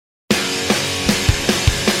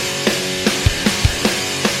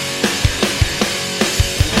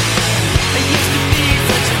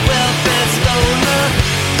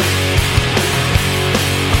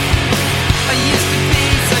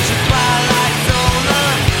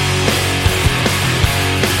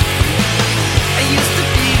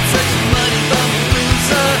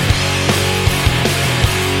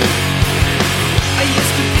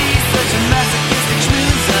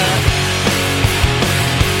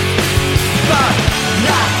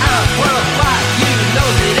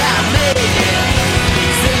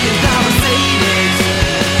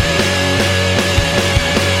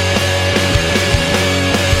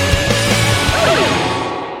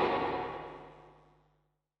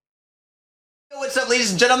what's up,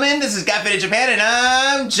 ladies and gentlemen? This is Got Fit in Japan, and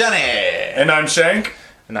I'm Johnny. And I'm Shank.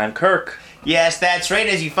 And I'm Kirk. Yes, that's right.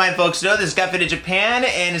 As you fine folks know, this is Got Fit in Japan,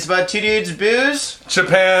 and it's about two dudes, booze,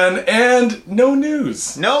 Japan, and no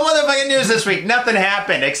news. no motherfucking news this week. Nothing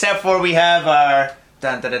happened, except for we have our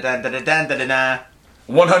dun-dun-dun-dun-dun-dun-dun-dun.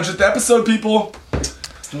 100th episode, people.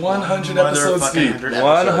 100 episodes deep.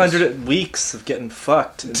 100 weeks of getting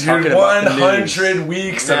fucked. And talking Dude, about the news. 100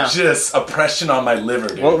 weeks Yeah. of just oppression on my liver,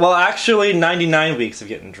 dude. Well, actually, 99 weeks of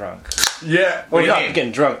getting drunk. Yeah. Well, do you not mean?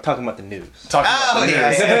 getting drunk, talking about the news. Talking Oh, about the yeah,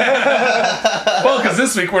 news. yeah. Well, because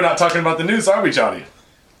this week we're not talking about the news, are we, Johnny?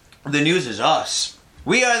 The news is us.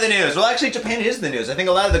 We are the news. Well, actually, Japan is the news. I think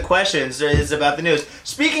a lot of the questions is about the news.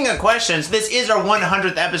 Speaking of questions, this is our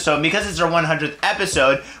 100th episode. Because it's our 100th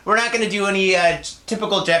episode, we're not going to do any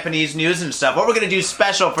typical Japanese news and stuff. What we're going to do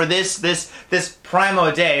special for this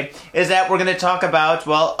Primo Day is that we're going to talk about,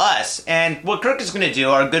 well, us. And what Kirk is going to do,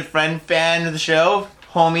 our good friend, fan of the show,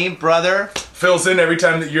 homie, brother, Fills in every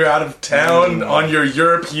time that you're out of town on your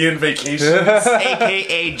European vacations.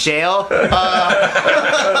 a.k.a. jail.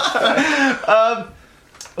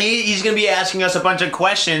 He's going to be asking us a bunch of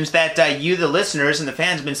questions that you, the listeners, and the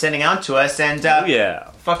fans have been sending out to us. And Yeah.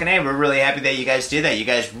 fucking hey, we're really happy that you guys did that. You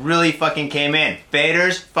guys really fucking came in.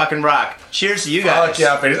 Faders, fucking rock. Cheers to you guys. Fuck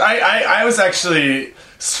yeah, Faders. I was actually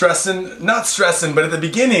not stressing, but at the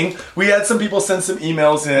beginning, we had some people send some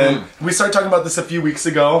emails in. We started talking about this a few weeks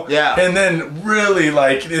ago. Yeah. And then really,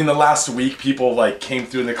 like, in the last week, people, like, came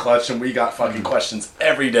through in the clutch and we got fucking questions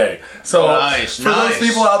every day. So, Nice, for those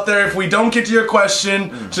people out there, if we don't get to your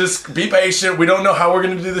question, just be patient. We don't know how we're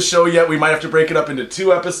going to do the show yet. We might have to break it up into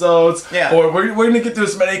 2 episodes. Yeah. Or we're going to get through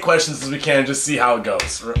as many questions as we can, just see how it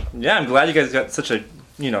goes. Yeah, I'm glad you guys got such a,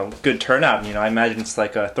 good turnout. I imagine it's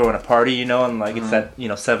like throwing a party, and like it's that,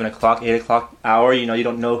 7 o'clock, 8 o'clock hour, you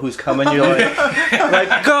don't know who's coming. You're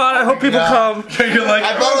like, God, I hope people come. You're like,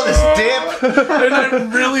 I bought all this dip. and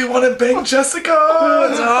I really want to bang Jessica.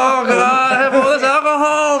 Oh, God, I have all this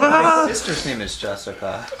alcohol. My God. sister's name is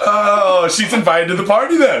Jessica. Oh, she's invited to the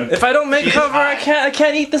party then. If I don't make She's cover, I hot.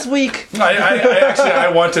 can't eat this week.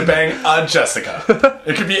 I want to bang a Jessica.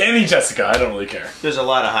 It could be any Jessica. I don't really care. There's a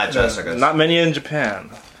lot of hot Jessicas. Not many in Japan.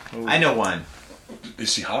 I know one.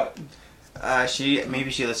 Is she hot? Maybe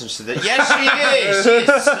she listens to this. Yes, she is.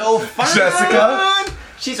 She is so fun. Jessica?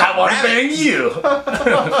 She's I want to rabbit. bang you.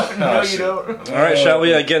 No, you don't. All right, shall we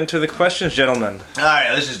get into the questions, gentlemen? All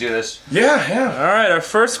right, let's just do this. Yeah. All right, our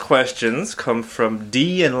first questions come from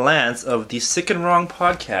Dee and Lance of the Sick and Wrong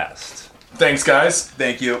podcast. Thanks, guys.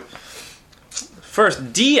 Thank you.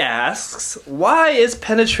 First, Dee asks, why is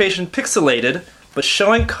penetration pixelated, but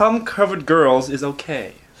showing cum-covered girls is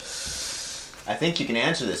okay? I think you can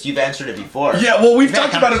answer this. You've answered it before. Yeah, well, we've We've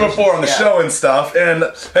had talked about it before on the conversations, show and stuff,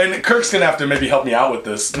 and Kirk's gonna have to maybe help me out with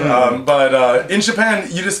this. But in Japan,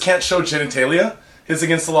 you just can't show genitalia. It's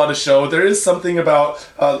against the law to show. There is something about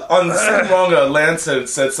on the second wrong. Lance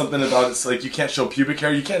said something about it's like you can't show pubic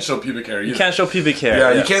hair. You can't show pubic hair. You can't show pubic hair.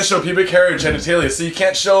 Yeah, yes. you can't show pubic hair or genitalia. So you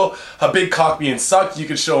can't show a big cock being sucked. You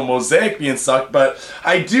can show a mosaic being sucked. But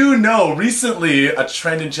I do know recently a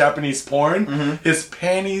trend in Japanese porn is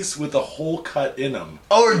panties with a hole cut in them.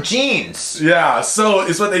 Or jeans. Yeah, so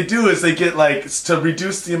is what they do is they get like to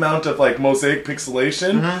reduce the amount of like mosaic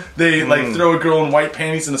pixelation. They like throw a girl in white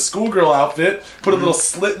panties in a schoolgirl outfit, put a little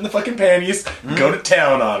slit in the fucking panties, go to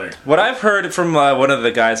town on her. What I've heard from one of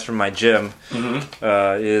the guys from my gym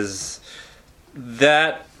is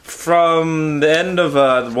that from the end of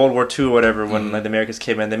World War II or whatever, when like, the Americans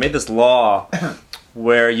came in, they made this law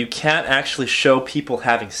where you can't actually show people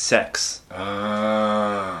having sex.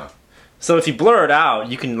 So if you blur it out,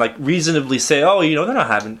 you can like reasonably say, "Oh, they're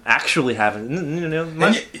not actually having."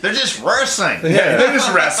 They're just wrestling. Yeah, they're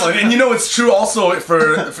just wrestling, and it's true also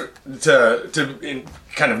for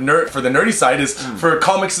kind of nerd for the nerdy side is for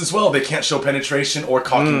comics as well. They can't show penetration or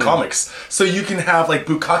cock in comics, so you can have like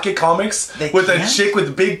bukkake comics with a chick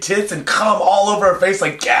with big tits and cum all over her face,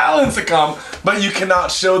 like gallons of cum, but you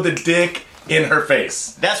cannot show the dick in her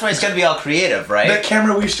face. That's why it's gonna be all creative, right? That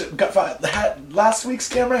camera had last week's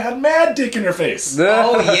camera had mad dick in her face.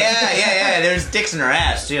 Oh yeah. There's dicks in her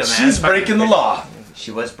ass too, man. She's breaking the law. She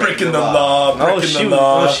was Breaking the law.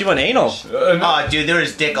 She went anal. Oh, dude, there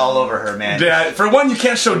was dick all over her, man. Yeah, for one, you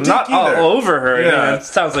can't show dick Not either. all over her. Yeah. It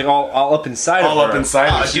sounds like all up inside of her. All up inside.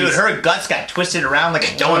 Oh, her. dude, her guts got twisted around like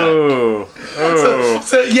a donut.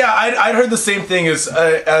 So yeah, I'd heard the same thing as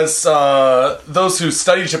those who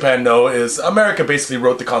study Japan know is America basically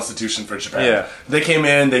wrote the Constitution for Japan. Yeah. They came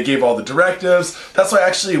in, they gave all the directives. That's why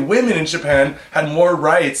actually women in Japan had more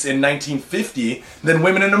rights in 1950 than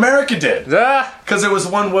women in America did. Ah! because there was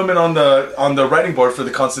one woman on the writing board for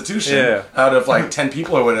the Constitution Yeah. out of like 10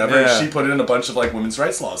 people or whatever. Yeah. And she put in a bunch of like women's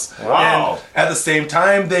rights laws. Wow. And at the same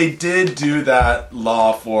time, they did do that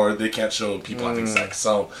law for they can't show people having sex.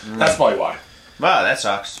 So that's probably why. Wow, that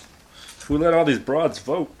sucks. Who let all these broads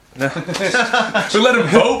vote? We let them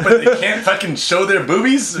vote, but they can't fucking show their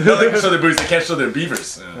boobies. No, they can show their boobies. They can't show their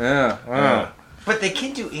beavers. Yeah. Wow. But they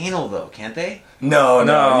can do anal though, can't they? No,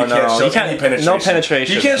 No, you can't no, show you can't- any penetration. no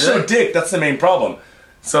penetration. You can't show Really? dick. That's the main problem.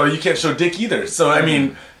 So you can't show dick either. So I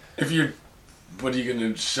mean, if you're, what are you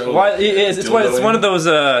gonna show? Why? It's one of those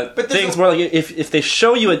there's things a- where like, if they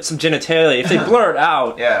show you some genitalia, if they blur it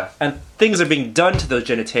out, Yeah. and things are being done to those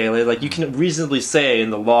genitalia, like you can reasonably say in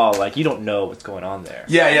the law, like you don't know what's going on there.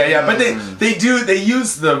 Yeah. But they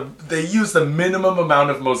use the minimum amount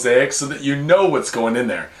of mosaic so that you know what's going in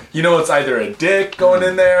there. You know, it's either a dick going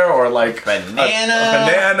in there or like Banana, a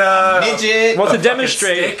banana, midget. Well, to fucking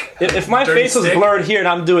demonstrate, stick. if my Dirty face was stick. blurred here and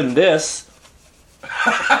I'm doing this,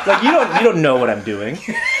 like you don't know what I'm doing.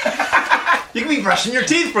 You can be brushing your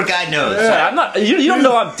teeth for God knows. Yeah, I'm not. You don't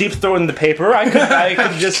know I'm deep throwing the paper. I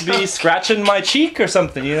could just be scratching my cheek or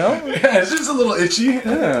something, you know. Yeah, it's just a little itchy.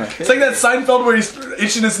 Yeah. It's like that Seinfeld where he's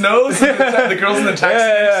itching his nose and the girls in the taxi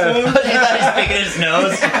Yeah. He thought he's picking his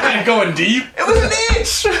nose. and going deep. It was an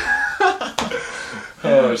itch.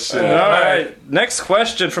 Oh shit! All right. Next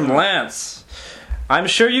question from Lance. I'm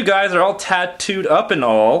sure you guys are all tattooed up and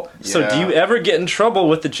all. So do Yeah. you ever get in trouble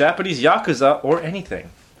with the Japanese yakuza or anything?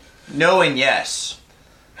 No and yes.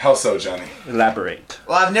 How so, Johnny? Elaborate.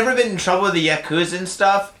 Well, I've never been in trouble with the Yakuza and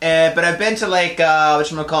stuff, but I've been to like,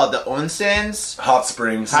 whatchamacallit, the onsens, Hot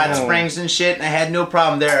springs. hot springs and shit, and I had no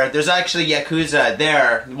problem there. There's actually Yakuza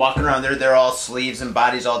there, walking around there, they're all sleeves and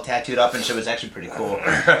bodies all tattooed up and shit. It was actually pretty cool.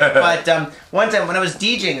 But one time when I was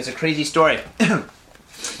DJing, it's a crazy story.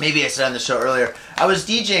 Maybe I said on the show earlier. I was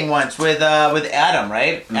DJing once with Adam,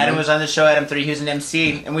 right? Adam was on the show, Adam 3, he was an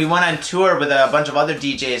MC, and we went on tour with a bunch of other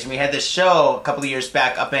DJs, and we had this show a couple of years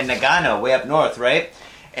back up in Nagano, way up north, right?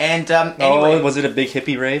 And anyway, Oh, was it a big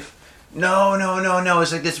hippie rave? no. It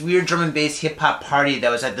was like this weird drum and bass hip hop party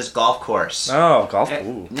that was at this golf course. Oh, golf. Yeah,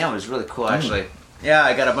 Ooh. it was really cool actually. Yeah,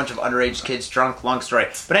 I got a bunch of underage kids drunk. Long story,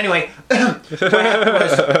 but anyway, what happened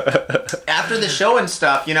was after the show and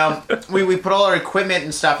stuff, you know, we put all our equipment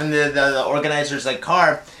and stuff in the organizer's like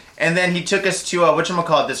car, and then he took us to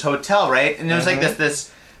whatchamacallit, this hotel, right? And it was like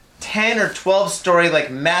this 10 or 12 story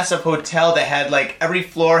like massive hotel that had like every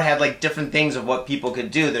floor had like different things of what people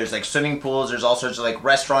could do. There's like swimming pools, there's all sorts of like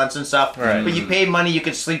restaurants and stuff. Right. But you paid money, you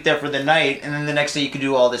could sleep there for the night, and then the next day you could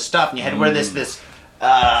do all this stuff. And you had to wear this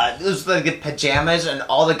it was like the pajamas, and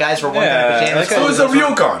all the guys were wearing Yeah, pajamas. like So it was a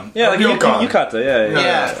ryokan. Yeah, like ryokan. yukata. Yeah.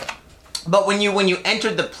 Yeah. But when you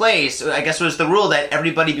entered the place, I guess it was the rule that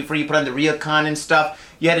everybody, before you put on the ryokan and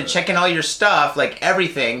stuff, you had to check in all your stuff, like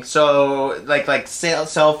everything. So like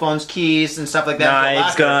cell phones, keys, and stuff like that. for the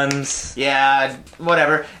Knives, locker. guns. Yeah,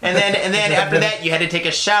 whatever. And then after that, you had to take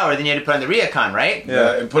a shower. Then you had to put on the ryokan, right?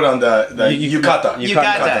 Yeah, and put on the yukata.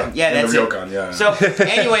 Yukata. Yeah, And that's the it. ryokan. Yeah. So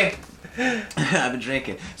anyway, I've been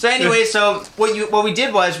drinking. So anyway, so what we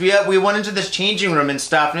did was we went into this changing room and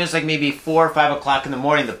stuff, and it was like maybe 4 or 5 o'clock in the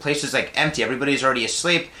morning. The place was like empty. Everybody's already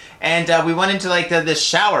asleep, and we went into like this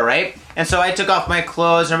shower, right? And so I took off my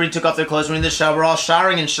clothes. Everybody took off their clothes. We were in the shower. We're all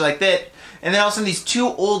showering and shit like that. And then all of a sudden, these two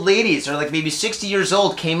old ladies, or like maybe 60 years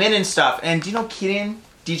old, came in and stuff. And do you know Kirin?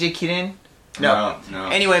 DJ Kirin? No.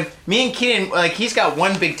 Anyway, me and Keenan, like, he's got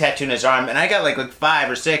one big tattoo in his arm, and I got like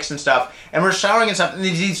 5 or 6 and stuff. And we're showering and stuff, and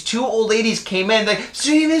these two old ladies came in, like,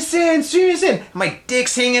 stream us in. And my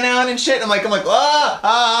dick's hanging out and shit. I'm like, and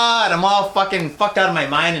I'm all fucking fucked out of my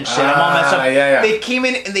mind and shit. I'm all messed up. Yeah. They came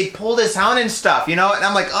in and they pulled us out and stuff, you know. And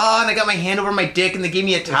I'm like, and I got my hand over my dick, and they gave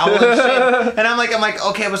me a towel and shit. And I'm like,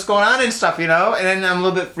 okay, what's going on and stuff, you know. And then I'm a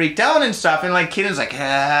little bit freaked out and stuff. And like, Keenan's like,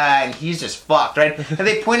 and he's just fucked, right? And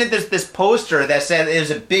they pointed this poster that said it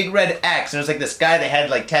was a big red X, and it was like this guy that had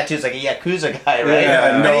like tattoos, like a Yakuza guy, right?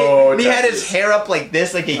 Yeah, And no he had his tattoos. hair up like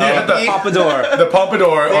this, like a Yeah, Yankee. Pompadour. The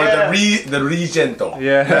pompadour or Yeah. the Regento.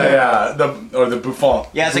 Yeah. The Buffon.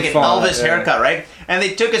 Yeah, it's like an Buffon, Elvis yeah. haircut, right? And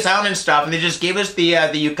they took us out and stuff, and they just gave us the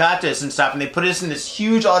yukatas and stuff, and they put us in this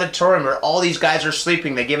huge auditorium where all these guys are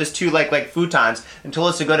sleeping. They gave us 2 like futons and told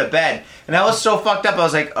us to go to bed. And I was so fucked up. I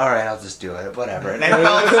was like, all right, I'll just do it, whatever. And I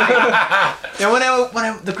fell asleep. And when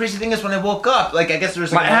I the crazy thing is when I woke up, like I guess there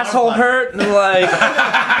was like My an alarm asshole clock. hurt, and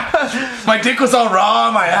like, My dick was all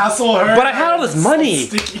raw. My asshole hurt. but I had all this money.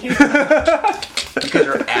 Sticky. Because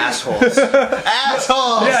you're assholes.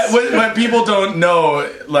 Assholes. Yeah, when people don't know,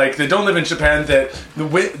 like they don't live in Japan, that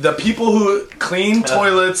the people who clean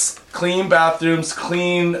toilets, clean bathrooms,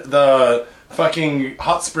 clean the fucking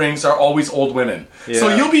hot springs are always old women. So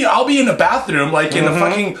Yeah. I'll be in a bathroom like in the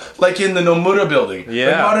fucking like in the Nomura building,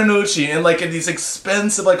 Yeah. like Marunouchi, and like in these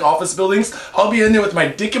expensive like office buildings. I'll be in there with my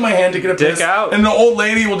dick in my hand to get a Dick piss, out. and the old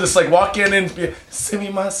lady will just like walk in and be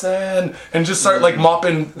sumimasen and just start like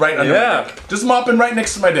mopping right under Yeah. my dick, just mopping right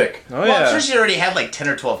next to my dick. Oh Well, yeah. I'm sure she already had like 10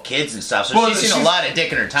 or 12 kids and stuff, so Well, she's seen a she's- lot of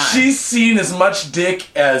dick in her time. She's seen as much dick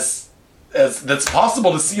as that's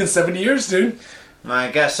possible to see in 70 years, dude. I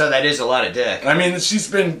guess so. That is a lot of dick. I mean, she's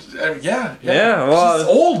been, yeah. Yeah, well- she's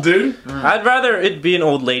old, dude. I'd rather it be an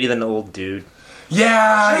old lady than an old dude.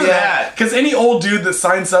 Yeah, True yeah. that. Because any old dude that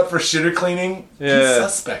signs up for shitter cleaning, he's Yeah.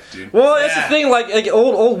 suspect, dude. Well, that's Yeah. the thing. Like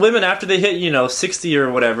old women after they hit 60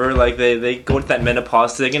 or whatever, like they go into that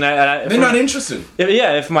menopause thing, and I They're not interested.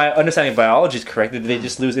 if my understanding of biology is correct, they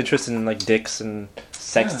just lose interest in like dicks and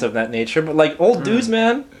sex of that nature. But like old dudes,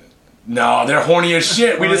 man. No, they're horny as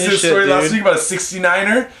shit. We just Horny did a as shit, story last dude. week about a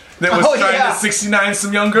 69er that was Oh, trying yeah. to 69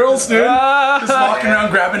 some young girls, dude. Just walking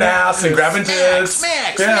around grabbing ass and grabbing tits.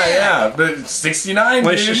 smack, yeah, smack. yeah. But 69,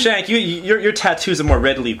 Well, dude. Shank, your tattoos are more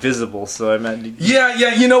readily visible, so I meant. Yeah,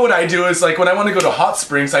 yeah, you know what I do is like when I want to go to hot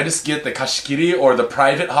springs, I just get the kashikiri or the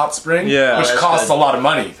private hot spring, Yeah. which Oh, that's costs good. a lot of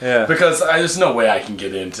money. Yeah. Because there's no way I can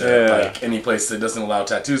get into Yeah. like any place that doesn't allow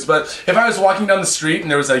tattoos. But if I was walking down the street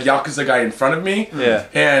and there was a Yakuza guy in front of me, Yeah.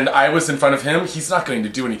 and I was in front of him, he's not going to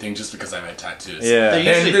do anything just because I have tattoos. Yeah. They're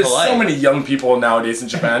usually And there's polite. so many young people nowadays in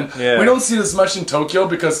Japan. Yeah. We don't see it as much in Tokyo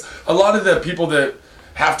because a lot of the people that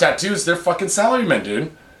have tattoos, they're fucking salarymen,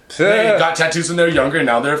 dude. They got tattoos when they were younger, and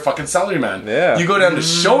now they're fucking salaryman. Yeah. You go down to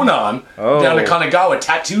Shonan, Oh. down to Kanagawa,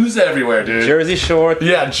 tattoos everywhere, dude. Jersey Shore.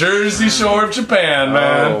 Yeah, Jersey Shore of Japan,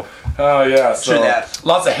 man. Oh. Oh yeah, so True that.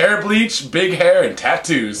 lots of hair bleach, big hair, and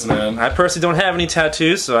tattoos, man. I personally don't have any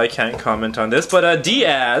tattoos, so I can't comment on this. But D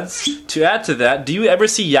adds, to add to that, do you ever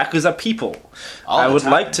see Yakuza people? All I the would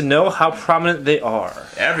time. like to know how prominent they are.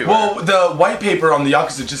 Everywhere. Well, the white paper on the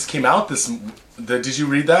Yakuza just came out did you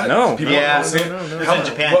read that? No. People Yeah. don't see it? no. It's How- in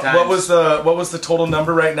Japan what Times. was the total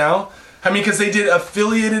number right now? I mean, because they did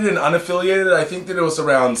affiliated and unaffiliated. I think that it was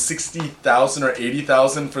around 60,000 or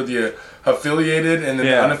 80,000 for the affiliated, and then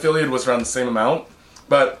Yeah. the unaffiliated was around the same amount.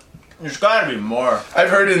 But There's gotta be more. I've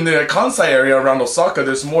heard in the Kansai area around Osaka,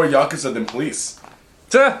 there's more Yakuza than police.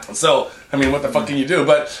 Duh. So, I mean, what the fuck can you do?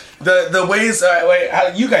 But the ways,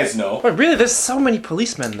 how you guys know. But really, there's so many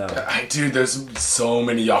policemen, though. Dude, there's so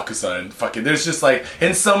many Yakuza and fucking, there's just like,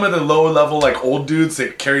 and some of the low level, like old dudes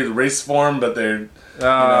that carry the race form, but they're,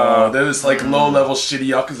 they're just like low level shitty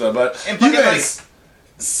Yakuza. But And you fucking, guys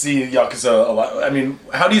see Yakuza a lot. I mean,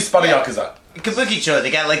 how do you spot a Yakuza? Kabukicho,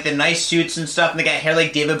 they got like the nice suits and stuff, and they got hair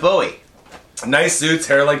like David Bowie. Nice suits,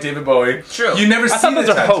 hair like David Bowie. True. You never I see thought those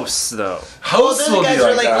the are tattoo- hosts, though. Well, Hosts the will other be guys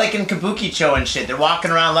are like that. like in Kabukicho and shit. They're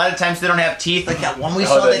walking around. A lot of times they don't have teeth. Like that one we Oh,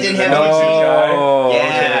 saw, the- they didn't the have no any teeth teeth. guy. Oh,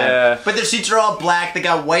 Yeah. yeah. But their suits are all black. They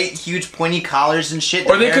got white, huge, pointy collars and shit.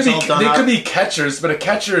 Or they Their could hair's be all done they up. could be catchers, but a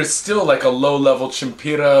catcher is still like a low level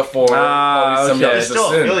chimpira for probably some okay. They're Yakuza still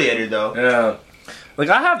sin. affiliated though. Yeah. Like,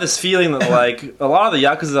 I have this feeling that, like, a lot of the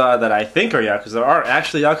Yakuza that I think are Yakuza aren't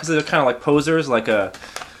actually Yakuza. They're kind of like posers, like a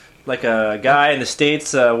guy in the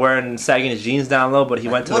States wearing, sagging his jeans down low, but he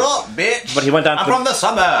went to What up, bitch? But he went down I'm to- from the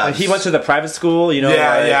suburbs. he went to the private school, you know.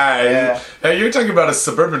 Yeah, like, yeah. Hey, you're talking about a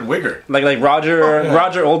suburban wigger. Like Roger Oh, yeah.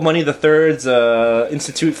 Roger Old Money the Third's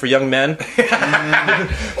Institute for Young Men.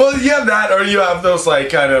 Well, you have that, or you have those like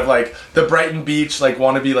kind of like the Brighton Beach, like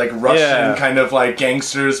want to be like Russian Yeah. kind of like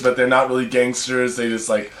gangsters, but they're not really gangsters. They just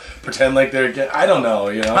like pretend like they're. I don't know,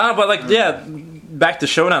 you know. But like, yeah, back to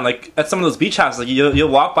Shonan. Like at some of those beach houses, like you'll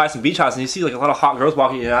walk by some beach houses and you see like a lot of hot girls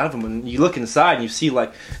walking out of them, and you look inside and you see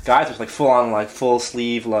like guys with like full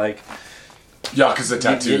sleeve like Yakuza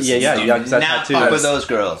tattoos. yeah, and yeah, stuff. Yakuza Not tattoos. fuck with those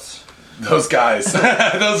girls. Those guys,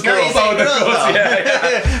 those No, girls. you say Oh, the girls, girls. though.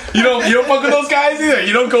 Yeah. You don't fuck with those guys either.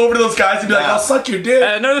 You don't go over to those guys and be like, No. "I'll suck your dick."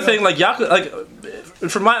 And another thing, like Yakuza, like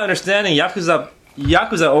from my understanding, Yakuza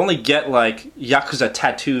only get like Yakuza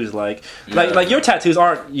tattoos, like your tattoos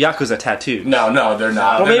aren't Yakuza tattoos. No, they're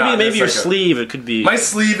not. Well, They're maybe not. maybe It's your like a- sleeve it could be. My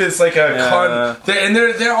sleeve is like a Yeah. and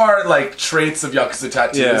there are like traits of Yakuza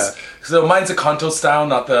tattoos. Yeah. So mine's a Kanto style,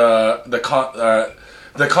 not the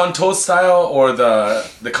Kanto style or the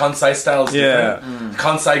Kansai style is Yeah. different.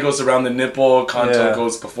 Kansai goes around the nipple, Kanto Yeah.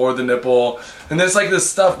 goes before the nipple. And there's like this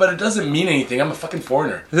stuff, but it doesn't mean anything. I'm a fucking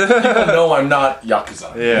foreigner. People know I'm not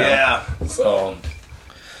Yakuza. yeah. So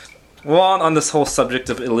Well, on this whole subject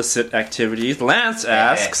of illicit activities, Lance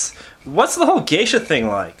asks, "What's the whole geisha thing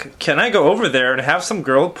like? Can I go over there and have some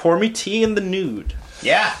girl pour me tea in the nude?"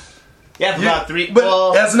 Yeah. Yeah, for about three. But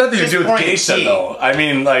well, it has nothing to just do with pouring geisha, tea. though. I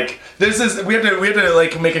mean, like, we have to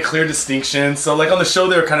like make a clear distinction. So, like on the show,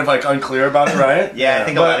 they were kind of like unclear about it, right? Yeah, I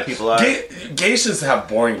think a lot of people are. Geishas have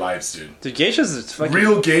boring lives, dude. The geishas is fucking...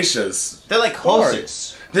 Real geishas. They're like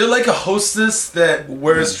hostess. They're like a hostess that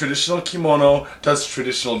wears traditional kimono, does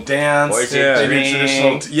traditional dance. Or is Yeah. it They do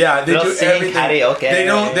traditional. Yeah, they They'll do sing everything. karaoke. They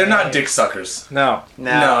don't. They're not dick suckers. No.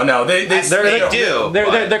 No. They They don't. do.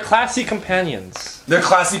 They're classy companions. They're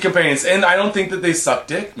classy companions, and I don't think that they suck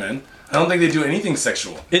dick, man. I don't think they do anything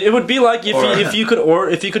sexual. It would be like if Or-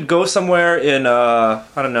 if you could go somewhere in I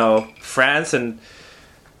don't know, France and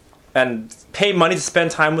pay money to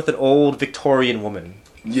spend time with an old Victorian woman.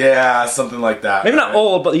 Yeah, something like that. Maybe not right?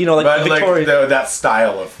 old, but you know, like but Victorian. like that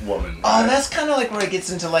style of woman. Oh, right? that's kind of like where it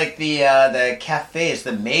gets into like the cafes,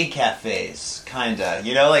 the maid cafes, kinda.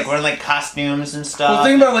 You know, like wearing like costumes and stuff. Well,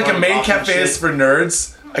 think about like a pouring maid coffee and cafe is shit. for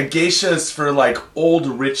nerds. A geisha is for like old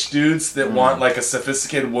rich dudes that want like a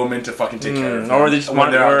sophisticated woman to fucking take care of them. or they just when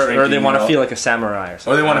want, they're out or drinking, they want you to know? feel like a samurai, or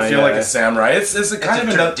something. Or they want to feel Yeah, like yeah. a samurai. It's a kind It's of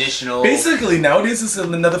a another. traditional. Basically, nowadays it's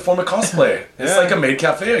another form of cosplay. It's Yeah. like a maid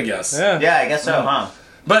cafe, I guess. Yeah. Yeah, I guess so, huh?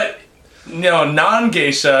 But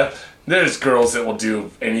non-geisha, there's girls that will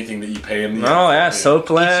do anything that you pay them. Oh yeah, soap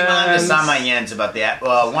Keep on lands. the my yens about the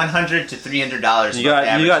 $100 to $300. You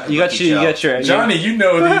got your Johnny, you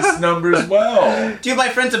know these numbers well. Dude, my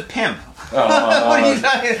friend's a pimp. What are you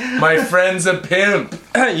talking? My friend's a pimp.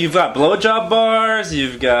 You've got blowjob bars.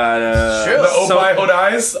 You've got Sure. The Opai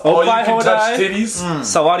Hodais, all you Opai can touch Hodai. titties.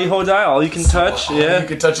 Sawadi Hodai, all you can touch. All Yeah. you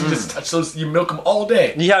can touch. You just touch those. You milk them all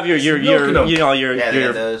day. You have your Milking 'em. you know your Yeah, they got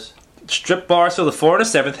your those. strip bars for the Florida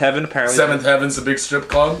Seventh Heaven apparently. Seventh Heaven's a big strip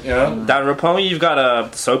club. Yeah. Down in Raponi, you've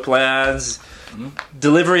got soap lands,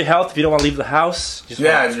 delivery health if you don't want to leave the house. Just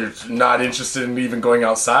Yeah, if you're not interested in even going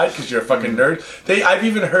outside because you're a fucking nerd. I've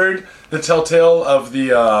even heard the telltale of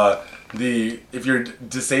the if you're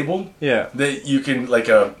disabled, Yeah. that you can like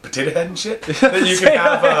a potato head and shit. That you can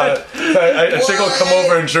have a chick will come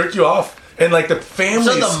over and jerk you off, and like the families.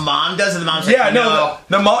 So the mom does it. The mom's Yeah, like, no,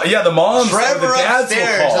 the moms, or Trevor the dads will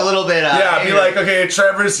upstairs, call. a little bit. Yeah, be like, okay,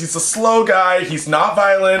 Trevor's, he's a slow guy, he's not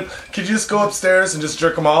violent. Could you just go upstairs and just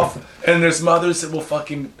jerk him off? And there's mothers that will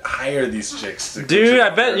fucking hire these chicks. To Dude, jerk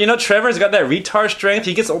I bet them. Trevor's got that retard strength.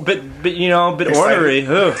 He gets a bit Excited. ornery.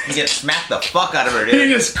 Ugh. You get smacked the fuck out of her, He dude.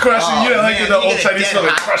 just crushes, Oh, you know, like man, the you old get a Chinese dead fellow,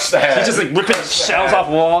 hot- crush the head. He's just like ripping shells off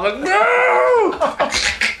walls. Like, no!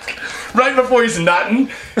 right before he's nutting.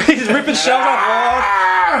 He's ripping shells off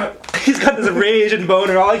walls. He's got this rage and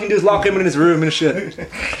boner. All he can do is lock him in his room and shit.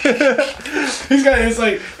 He's got, it's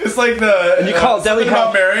like the. And you call it deli about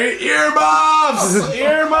health. Mary, earmuffs!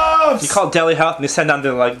 Earmuffs! You call Deli Health and they send down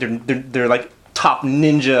their like top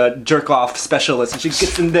ninja jerk off specialist, and she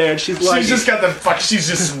gets in there and she's like, She's just got the she's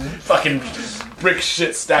just fucking brick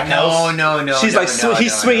shit stack house. No. she's like,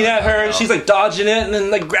 he's swinging at her, and she's like dodging it, and then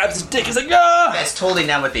like grabs his dick. He's like, ah! That's totally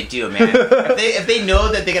not what they do, man. if they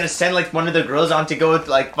know that they're gonna send like one of the girls on to go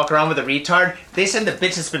like fuck around with a retard, they send the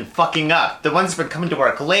bitch that's been fucking up. The ones that's been coming to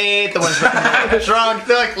work late, the ones that's been drunk.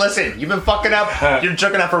 They're like, listen, you've been fucking up. You're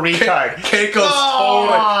jerking up a retard. Keiko's Oh.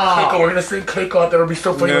 totally. Keiko, we're gonna sing Keiko out there. It'll be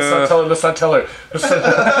so funny. No. Let's not tell her. So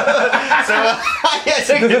yeah,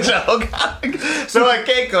 take a joke. So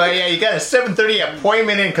Keiko, yeah, you got a 7:30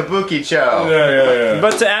 appointment in Kabuki-cho. Yeah.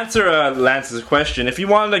 But to answer Lance's question, if you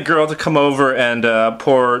wanted a girl to come over and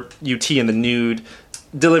pour you tea in the nude,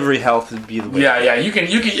 delivery health would be the way. Yeah, you can.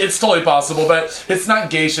 It's totally possible, but it's not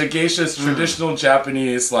geisha. Geisha is traditional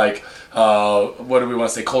Japanese, like what do we want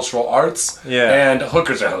to say, cultural arts. Yeah. And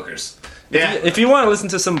hookers are hookers. Yeah. If you want to listen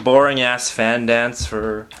to some boring ass fan dance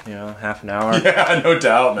for half an hour, Yeah, no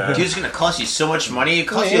doubt, man. Dude, it's gonna cost you so much money. It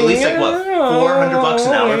costs you at least like what, $400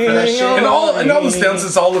 an hour for that shit. And all the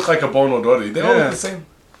dances all look like a bonodori. They all Yeah. look the same.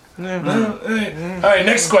 All right,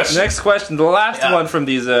 next question. Next question, the last Yeah. one from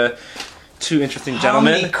these two interesting How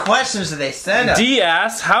many gentlemen. questions do they send us? D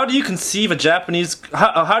asks, how do you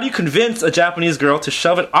how do you convince a Japanese girl to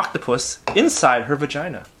shove an octopus inside her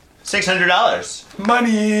vagina? $600.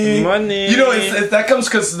 Money. You know, that comes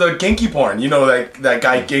because the Genki porn. You know, that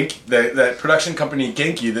guy Genki, that production company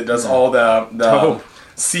Genki that does all the Oh.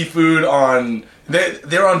 seafood on.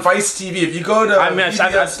 They're on Vice TV. If you go to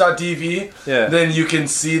VBS.tv, Yeah. then you can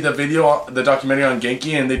see the documentary on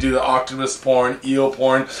Genki, and they do the octopus porn, eel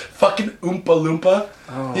porn, fucking Oompa Loompa.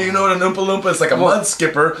 Oh. You know what an Oompa Loompa is? Like a mud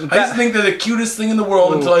skipper. I that- used to think they're the cutest thing in the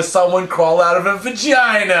world until I saw one crawl out of a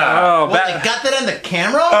vagina. Oh, What, they got that on the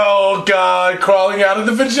camera? Oh god, crawling out of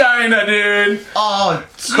the vagina, dude. Oh,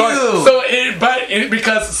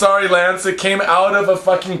 Because sorry, Lance, it came out of a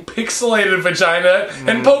fucking pixelated vagina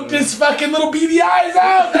and poked his fucking little beady eyes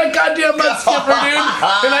out. That goddamn mud skipper, dude.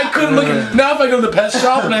 And I couldn't look at. Now, if I go to the pet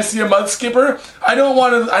shop and I see a mud skipper, I don't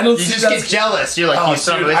want to. I don't. You see just that get jealous. You're like, Oh, you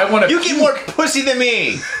son dude, of a. I wanna You get more pussy than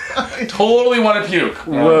me. Totally want to puke.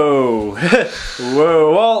 Whoa.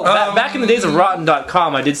 Whoa. Well, back in the days of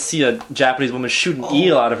Rotten.com, I did see a Japanese woman shoot an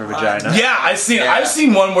eel out of her vagina. Yeah, I've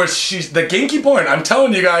seen one where she's the Genki porn. I'm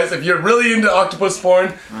telling you guys, if you're really into octopus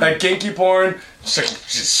porn, that Genki porn, just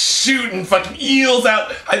shooting fucking eels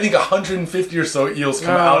out. I think 150 or so eels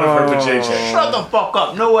come out of her vajayjay. Shut the fuck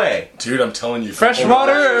up. No way. Dude, I'm telling you.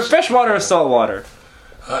 Freshwater or saltwater?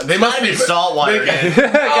 They must Gotta be saltwater, They, man.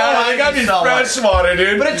 they gotta be saltwater. freshwater,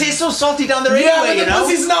 dude. But it tastes so salty down there yeah, anyway, but you the know?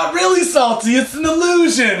 pussy's not really salty. It's an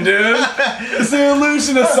illusion, dude. It's an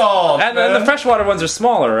illusion of salt. And man. the freshwater ones are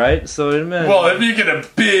smaller, right? So it meant. Well, if you get a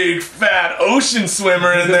big, fat ocean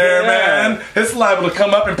swimmer in there, Yeah. man, it's liable to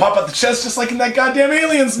come up and pop out the chest just like in that goddamn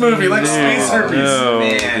Aliens movie, like space herpes. no.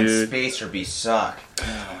 Man, dude. space herpes suck.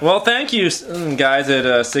 Well, thank you, guys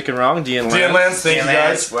at Sick and Wrong, D and Dan Lance, thank you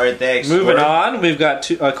Lance, guys. word, thanks. Moving Word. on, we've got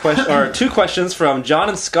two questions from John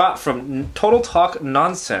and Scott from Total Talk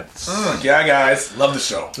Nonsense. Yeah, guys, love the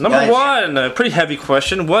show. Number Gotcha. one, a pretty heavy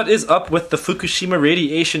question. What is up with the Fukushima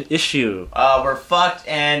radiation issue? We're fucked,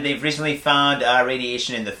 and they've recently found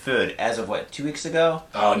radiation in the food. As of what, 2 weeks ago?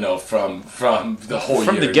 Oh no, from the whole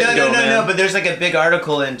From year. the get- No, go, man. but there's like a big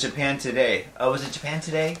article in Japan Today. Oh, was it Japan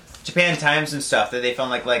Today? Japan Times and stuff that they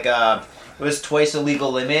found like it was twice the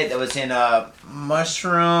legal limit that was in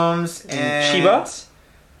mushrooms and Chiba?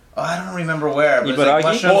 Oh, I don't remember where. But it was, Ibaraki? like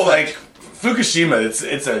mushrooms, Well, like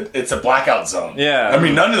Fukushima, it's a blackout zone. Yeah. I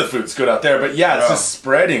mean, none of the food's good out there, but yeah, it's Yeah. just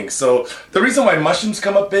spreading. So the reason why mushrooms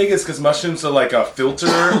come up big is because mushrooms are like a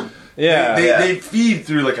filter. Yeah. They feed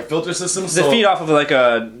through like a filter system. They So feed off of like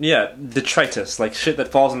detritus, like shit that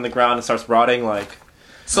falls on the ground and starts rotting, like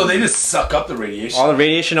so they just suck up the radiation. all the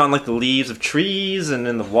radiation on like the leaves of trees and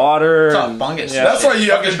in the water. It's all and- fungus. Yeah. That's why you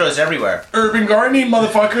fungus have grows everywhere. urban gardening,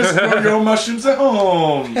 motherfuckers. Grow your own mushrooms at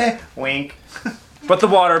home. Wink. But the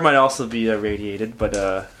water might also be irradiated,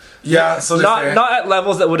 but Yeah, so they say- not at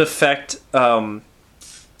levels that would affect a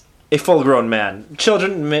full-grown man.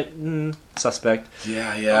 Children, suspect.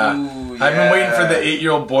 Yeah, yeah. Ooh, I've been waiting for yeah. the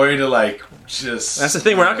 8-year-old boy to like just. That's the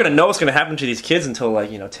thing. We're not going to know what's going to happen to these kids until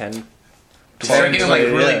 10. They're getting like Yeah.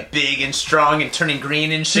 really big and strong and turning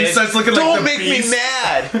green and shit. He starts looking like Don't the make Beast. me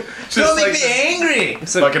mad. Just Don't make like me angry.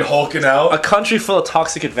 It's a fucking hulking out. country full of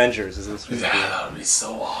toxic adventures. Is this? Yeah, that would be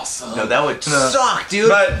so awesome. No, that would suck, dude.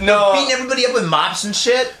 But no. Beating everybody up with mops and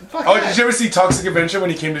shit. Fuck Oh, that. did you ever see Toxic Adventure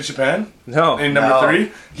when he came to Japan? No. In number No.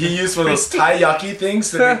 3, he used one of those taiyaki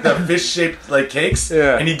things that make the fish-shaped like cakes,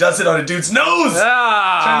 Yeah. and he does it on a dude's nose.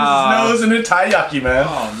 Ah! Turns his nose into taiyaki, man.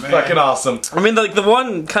 Oh, man. Fucking awesome. I mean, the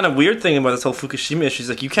one kind of weird thing about this whole Fukushima issue is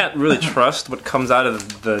like you can't really trust what comes out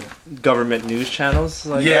of the government news channels.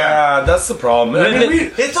 Like, Yeah, that's the problem. I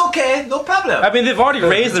mean, It's okay, no problem. I mean, they've already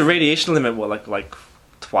raised the radiation limit. What, like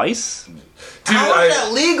twice? dude, How is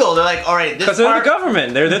that legal? They're like, all right, this Because they're part. the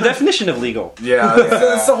government. They're the definition of legal. yeah,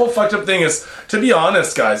 that's the whole fucked up thing is, to be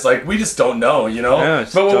honest, guys, like, we just don't know, you know? Yeah,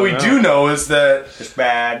 just but what don't we know. do know is that It's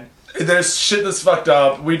bad. there's shit that's fucked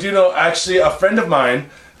up. We do know, actually, a friend of mine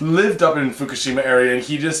lived up in Fukushima area, and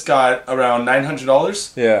he just got around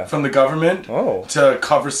 $900 Yeah. from the government Oh. to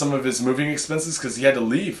cover some of his moving expenses because he had to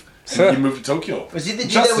leave. And he moved to Tokyo. Was he the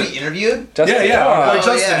dude Justin. that we interviewed? Yeah, yeah. Oh, Like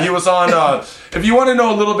Justin, yeah. he was on. If you want to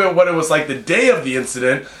know a little bit what it was like the day of the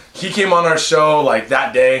incident, he came on our show like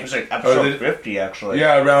that day. It was like Or episode the- 50, actually.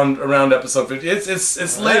 Yeah, around episode 50.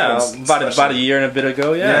 It's late. Yeah, ones, about a especially. year and a bit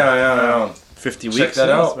ago. Yeah, yeah. 50 Check weeks. that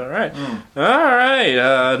yeah, out. that's about right. All right.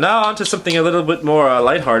 Now on to something a little bit more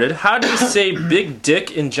lighthearted. How do you say big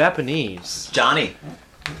dick in Japanese? Johnny.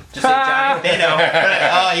 Just say Johnny. They know. They're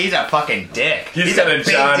like, oh, he's a fucking dick. He's got a big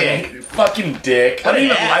Johnny. dick. Fucking dick. I What don't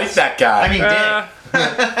an even ass. like that guy. I mean,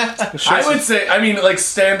 dick. I would say, like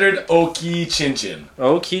standard Oki Chin Chin.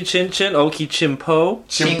 Oki chin chin, oki chimpo.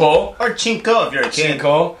 Chimpo. Or Chinko if you're a kid.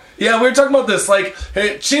 Chinko. Yeah, we were talking about this. Like,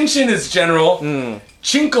 hey, Chin Chin is general.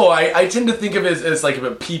 Chinko, I tend to think of it as like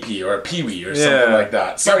a pee-pee or a pee-wee or something Yeah. like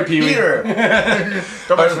that. Sorry, pee-wee. Peter.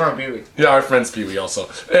 Don't mess around, Pee-wee. Yeah, our friend's pee-wee also.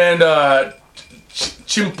 And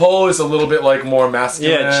Chimpo is a little bit like more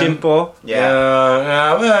masculine. Yeah, chimpo.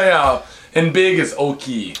 Yeah. And big is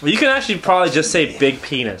Oki. Well, you can actually probably just say big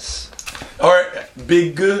penis. Or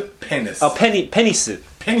big penis. Oh, penisu.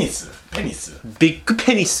 Penis. Penis. Big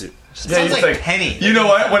penisu. Sounds he's like Penny. You know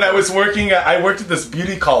what? When I was I worked at this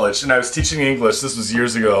beauty college and I was teaching English. This was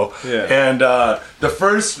years ago. Yeah. And the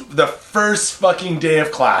first fucking day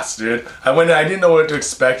of class, dude, I went in, I didn't know what to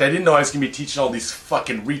expect. I didn't know I was gonna be teaching all these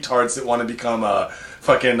fucking retards that want to become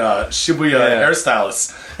fucking Shibuya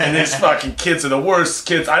hairstylists. And these fucking kids are the worst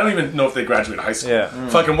kids. I don't even know if they graduated high school. Yeah.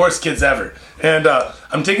 Fucking worst kids ever. And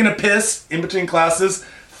I'm taking a piss in between classes.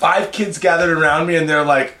 5 kids gathered around me and they're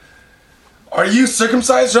like, "Are you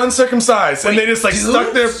circumcised or uncircumcised?" And they just like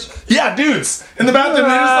stuck their dudes in the bathroom.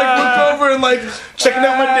 They just like looked over and like checking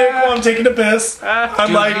out my dick while I'm taking a piss. I'm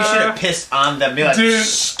Dude, like, you should have pissed on them. Be like, dude,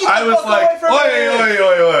 "Shh, get I the was fuck like, away from me."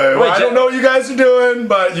 oi. Wait, I don't know what you guys are doing,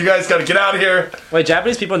 but you guys got to get out of here. Wait,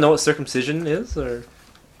 Japanese people know what circumcision is, or?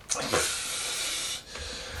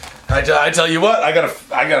 I tell you what,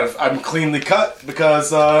 I'm cleanly cut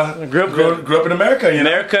because grew up in America. You know?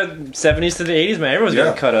 America, 70s to the 80s, man, everyone's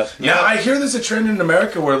getting cut up. Yeah, I hear there's a trend in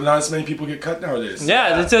America where not as many people get cut nowadays.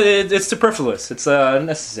 Yeah, it's superfluous. It's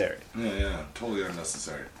unnecessary. Yeah, totally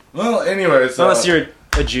unnecessary. Well, anyways, Unless you're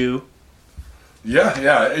a Jew.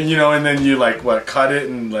 Yeah, and and then you cut it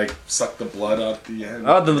and suck the blood out the end.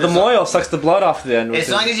 Oh, the moil sucks the blood off the end. As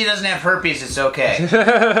long as he doesn't have herpes, it's okay.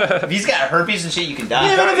 If he's got herpes and shit, you can die.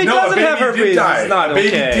 Yeah, but if he doesn't have herpes, it's not baby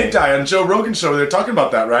okay. did die on Joe Rogan show. They're talking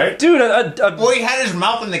about that, right? Dude, Well, he had his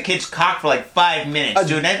mouth in the kid's cock for like 5 minutes,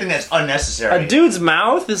 dude. I think that's unnecessary. a dude's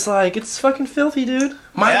mouth is it's fucking filthy, dude.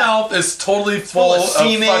 My Yeah. mouth is totally full of of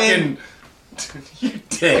semen. fucking. You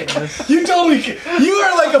dick. You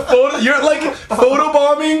are like a photo. You're like photo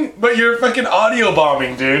bombing, but you're fucking audio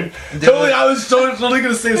bombing, dude. Totally, I was totally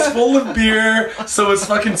gonna say it's full of beer, so it's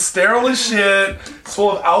fucking sterile as shit. It's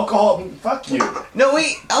full of alcohol. Fuck you. No,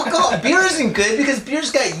 wait, beer isn't good because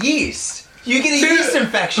beer's got yeast. You get a Dude, yeast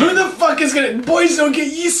infection. Who the fuck is gonna? Boys don't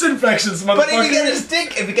get yeast infections, motherfucker. But if you get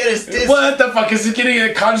a stick, What the fuck is he getting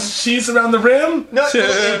a cottage cheese around the rim? No,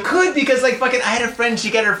 it could because I had a friend. She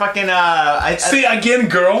got her fucking See again,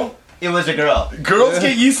 girl. It was a girl. Girls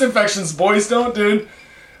get yeast infections, boys don't, dude.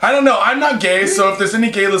 I don't know. I'm not gay, so if there's any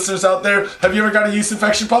gay listeners out there, have you ever got a yeast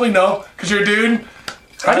infection? Probably no, because you're a dude.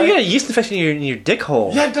 How do you get a yeast infection in your dick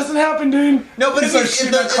hole? Yeah, it doesn't happen, dude. No, but if you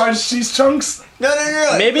shooting at cottage cheese chunks. No.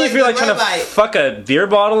 Maybe if you're trying to fuck a beer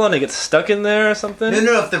bottle and it gets stuck in there or something.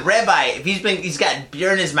 No. If the rabbi, if he's got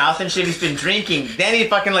beer in his mouth and shit, he's been drinking, then he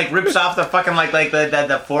fucking rips off the fucking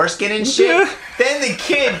the foreskin and shit. Yeah. Then the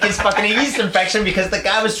kid gets fucking a yeast infection because the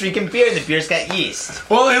guy was drinking beer and the beer's got yeast.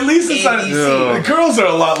 Well, at least it's not. ABC. The girls are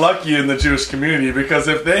a lot lucky in the Jewish community because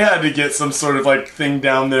if they had to get some sort of thing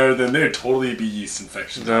down there, then there'd totally be yeast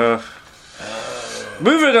infections.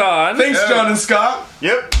 Moving on. Thanks, John and Scott.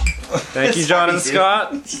 Yep. Thank you, John and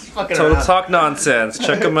Scott. Total Talk Nonsense.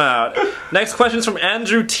 Check them out. Next question is from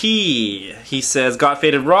Andrew T. He says, "Got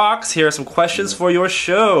Faded Rocks. Here are some questions for your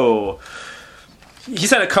show." He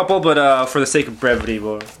said a couple, but for the sake of brevity,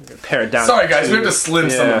 we'll pare it down. Sorry, guys. We have to slim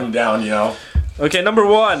some of them down, Okay, number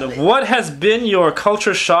 1. What has been your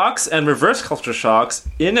culture shocks and reverse culture shocks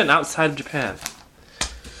in and outside of Japan?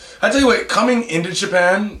 I tell you what, coming into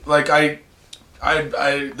Japan, the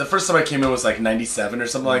first time I came in was 97 or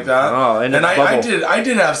something like that. Oh, and I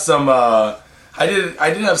did have some I did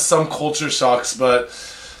have some culture shocks, but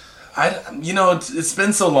it's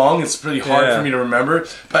been so long, it's pretty hard for me to remember.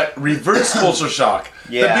 But reverse culture shock.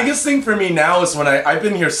 Yeah. The biggest thing for me now is when I've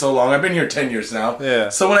been here so long. I've been here 10 years now. Yeah.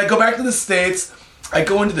 So when I go back to the States, I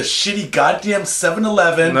go into the shitty goddamn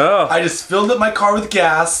 7-Eleven. No. I just filled up my car with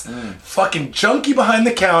gas. Fucking junkie behind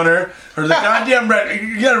the counter. Or the goddamn...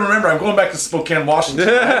 You gotta remember, I'm going back to Spokane, Washington.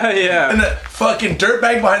 Right? Yeah. And the fucking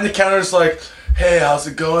dirtbag behind the counter is like, "Hey, how's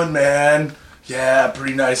it going, man? Yeah,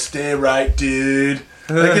 pretty nice day, right, dude?"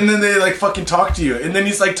 And then they fucking talk to you. And then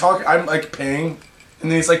he's I'm paying.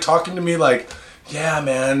 And then he's talking to me "Yeah,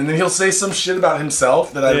 man." And then he'll say some shit about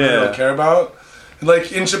himself that I really don't care about.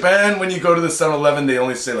 In Japan, when you go to the 7-Eleven, they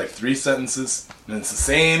only say 3 sentences, and it's the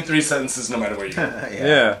same 3 sentences no matter where you go.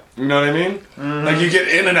 Yeah. You know what I mean? You get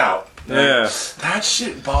in and out. Yeah. That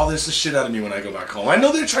shit bothers the shit out of me when I go back home. I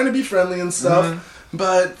know they're trying to be friendly and stuff,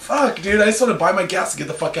 but fuck, dude, I just want to buy my gas and get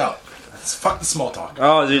the fuck out. Fuck the small talk.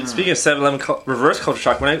 Oh, dude, speaking of 7-Eleven reverse culture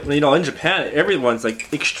shock, when in Japan, everyone's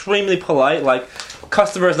extremely polite.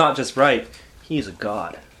 Customer is not just right, he's a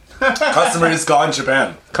god. Customer is God in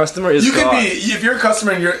Japan. Customer is You God. could be, if you're a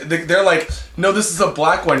customer and they're like, "No, this is a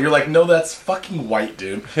black one." You're like, "No, that's fucking white,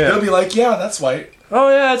 dude." Yeah. They'll be like, "Yeah, that's white." Oh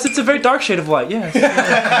yeah, it's a very dark shade of white. Yeah.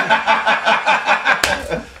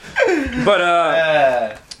 But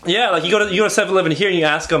yeah, you go to 7-Eleven here and you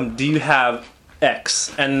ask them, "Do you have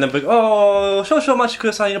X, and they'll be like, oh,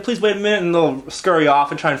 shosho please wait a minute, and they'll scurry off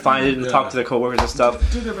and try and find it and talk to their coworkers and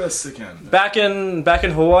stuff. Do their best they can. Back in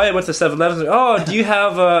Hawaii, I went to 7-Eleven, like, oh, do you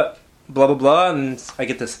have blah blah blah, and I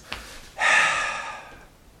get this.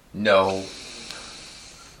 No.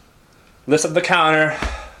 Lifts up the counter,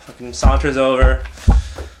 fucking saunters over,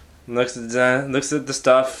 looks at the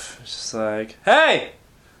stuff, it's just like, hey,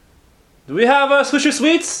 do we have Swisher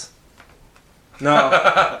Sweets?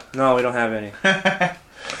 No, no, we don't have any.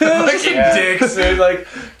 Fucking dicks, dude. Like,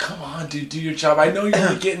 come on, dude, do your job. I know you're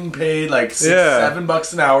only getting paid like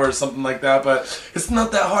 $7 an hour or something like that, but it's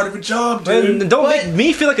not that hard of a job, dude. And don't make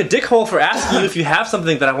me feel like a dickhole for asking you if you have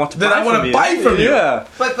something that I want to buy from you. Yeah.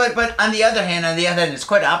 But on the other hand, it's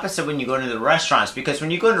quite opposite when you go into the restaurants, because when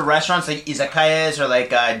you go into restaurants like izakayas or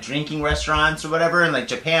like drinking restaurants or whatever in like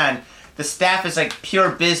Japan, the staff is like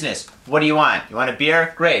pure business. What do you want? You want a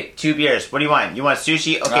beer? Great. 2 beers. What do you want? You want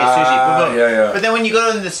sushi? Okay, sushi. Boom, boom. Yeah. But then when you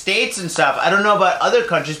go to the States and stuff, I don't know about other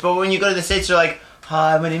countries, but when you go to the States, they're like,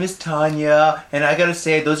 hi, my name is Tanya, and I gotta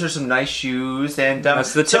say, those are some nice shoes, and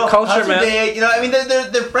that's the tip culture, man. Day? You know, I mean,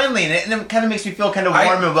 they're friendly, and it kind of makes me feel kind of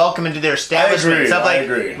warm and welcome into their establishment. I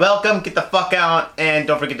agree. Welcome, get the fuck out, and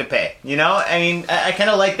don't forget to pay. You know, I mean, I kind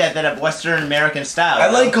of like that Western American style. I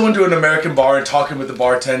like going to an American bar and talking with the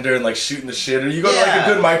bartender and like shooting the shit. Or you go to like a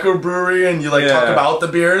good microbrewery and you like talk about the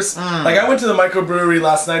beers. Like I went to the microbrewery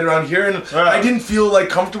last night around here, and I didn't feel like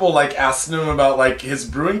comfortable like asking him about like his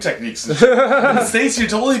brewing techniques and shit. In the States, you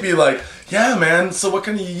totally be like, yeah, man, so what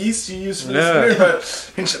kind of yeast do you use for this beer?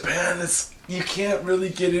 But in Japan, you can't really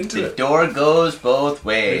get into it. The door goes both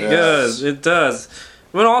ways. It does.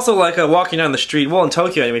 But also, like, walking down the street, well, in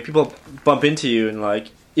Tokyo anyway, people bump into you, and,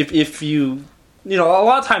 like, if you know, a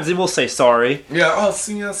lot of times they will say sorry. Yeah,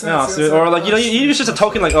 or, like, you know, you use just a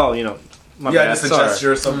token, like, oh, you know, my bad, just a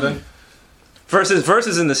gesture or something.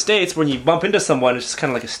 Versus in the States, when you bump into someone, it's just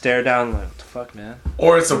kind of like a stare down, like, what the fuck, man?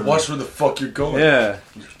 Or it's a watch where the fuck you're going. Yeah.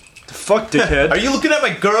 The fuck, dickhead. Are you looking at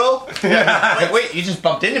my girl? Wait, you just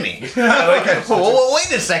bumped into me. Whoa, wait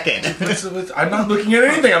a second. I'm not looking at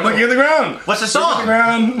anything. I'm looking at the ground. What's the song?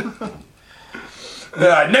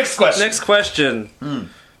 Next question. Next question.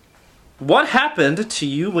 What happened to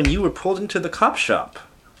you when you were pulled into the cop shop?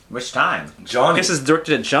 Which time? Johnny. This is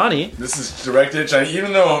directed at Johnny. This is directed at Johnny,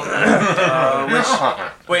 even though...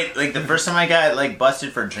 Wait, like the first time I got like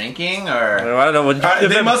busted for drinking, or... I don't know.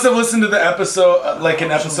 They must have listened to the episode, like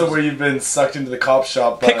an episode where you've been sucked into the cop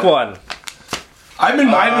shop. Pick one. I've been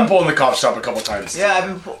pulled in the cop shop a couple times.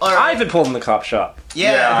 Yeah, I've been pulled in the cop shop.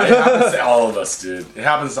 Yeah. It happens to all of us, dude. It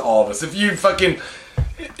happens to all of us. If you fucking...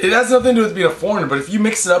 It has nothing to do with being a foreigner, but if you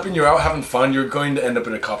mix it up and you're out having fun, you're going to end up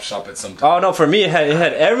in a cop shop at some time. Oh no, for me it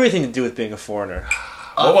had everything to do with being a foreigner.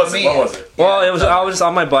 What was it? Well, I was just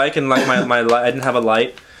on my bike, and like my light, I didn't have a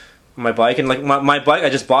light on my bike, and like my bike,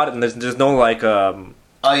 I just bought it, and there's no like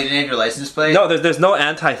Oh, you didn't have your license plate? No, there's no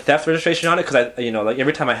anti-theft registration on it, because like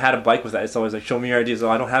every time I had a bike with that, it's always like, show me your ID.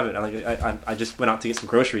 So I don't have it. I just went out to get some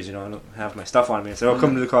groceries, I don't have my stuff on me. I said,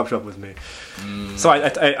 come to the cop shop with me. So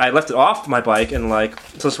I left it off my bike, and like,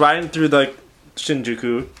 so it's riding through like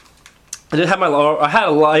Shinjuku. I had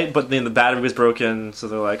a light, but then the battery was broken. So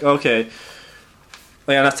they're like, okay.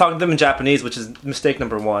 Like, and I was talking to them in Japanese, which is mistake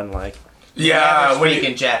number one. Like, yeah, speak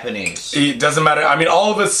in Japanese. It doesn't matter. I mean,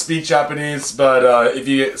 all of us speak Japanese, but if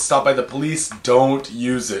you get stopped by the police, don't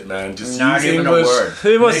use it, man. Just not use even English. a word.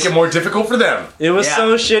 Make it more difficult for them. It was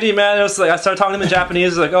so shitty, man. It was like I started talking to them in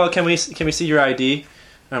Japanese. Like, oh, can we see your ID?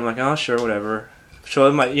 And I'm like, oh, sure, whatever. Show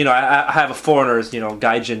them my, I have a foreigner's,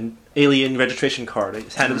 gaijin alien registration card. I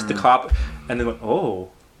just handed this to the cop, and they went,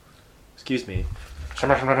 oh, excuse me.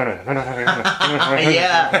 Yeah.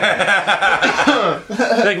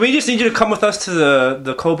 Like, we just need you to come with us to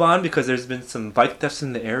the Koban because there's been some bike thefts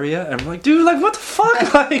in the area. And I'm like, dude, like, what the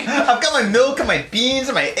fuck? Like, I've got my milk and my beans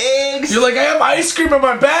and my eggs. You're like, I have ice cream in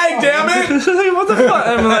my bag, damn it! Like, what the fuck?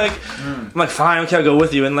 And I'm like, fine, okay, I'll go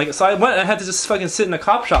with you. And like, so I went and I had to just fucking sit in a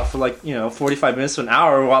cop shop for like, 45 minutes to an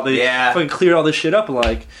hour while they fucking clear all this shit up.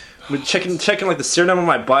 Like, checking like the serial number of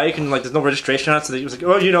my bike, and like there's no registration on it. So they was like,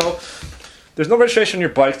 oh, there's no registration on your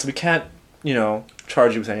bike, so we can't,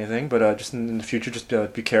 charge you with anything. But just in the future, just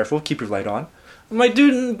be careful. Keep your light on. I'm like,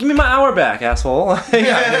 dude, give me my hour back, asshole.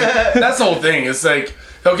 Yeah, that's the whole thing. It's like,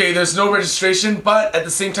 okay, there's no registration, but at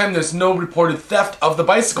the same time, there's no reported theft of the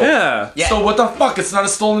bicycle. Yeah. So what the fuck? It's not a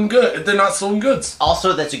stolen good. They're not stolen goods.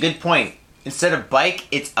 Also, that's a good point. Instead of bike,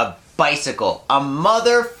 it's a bicycle. A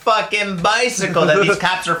motherfucking bicycle that these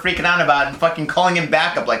cops are freaking out about and fucking calling him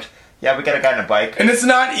back up like, Yeah, we got a guy on a bike. And it's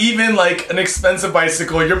not even like an expensive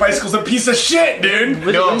bicycle. Your bicycle's a piece of shit, dude.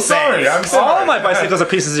 No I'm sorry. offense. I'm sorry. All my bicycles are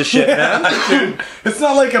pieces of shit, man. Dude, it's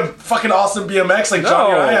not like a fucking awesome BMX like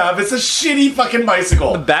Johnny and I have. It's a shitty fucking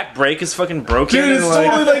bicycle. Back brake is fucking broken. Dude, it's and, like,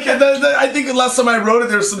 totally like I think the last time I rode it,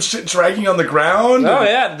 there was some shit dragging on the ground. Oh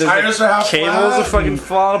yeah, the tires are half cables flat. are fucking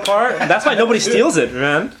falling apart. That's why nobody steals it,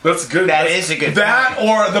 man. That's good. That That's- is a good That point.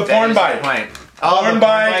 or the That porn is a bike. good point. Oh, Porn the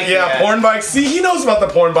bike, yeah, porn bike. See, he knows about the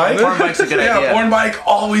porn bike. Porn bike's a good yeah, idea. porn bike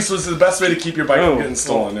always was the best way to keep your bike Oh, from getting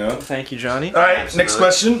stolen. Yeah. Thank you, Johnny. All right, Absolutely. next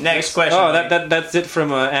question. Next question. Oh, that's it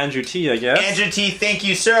from Andrew T, I guess. Andrew T, thank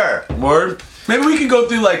you, sir. Word. Maybe we can go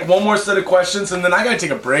through like one more set of questions, and then I gotta take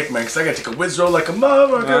a break, man, because I gotta take a whiz roll like a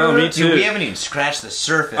motherfucker. Oh, me too. Dude, we haven't even scratched the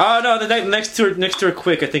surface. Oh no, the next two are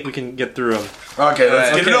quick. I think we can get through them. Okay,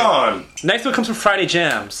 let's get it Okay. on. Next one comes from Friday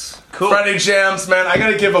Jams. Cool. Friday Jams, man. I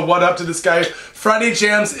gotta give a what up to this guy. Friday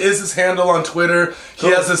Jams is his handle on Twitter. He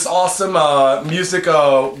has this awesome music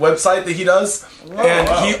website that he does.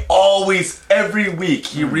 And he always, every week,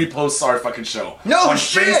 he reposts our fucking show. No on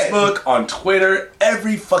shit. Facebook, on Twitter,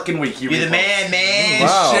 every fucking week he You're the reposts. man, man. He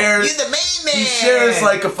Wow. shares, You're the man, man. he shares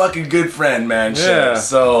like a fucking good friend, man. Yeah. Shares.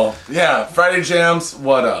 So, yeah, Friday Jams,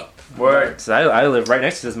 what up? Word. So I live right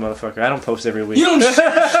next to this motherfucker. I don't post every week. You don't share shit,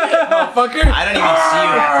 motherfucker. I don't even see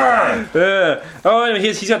you half the time. Oh, anyway,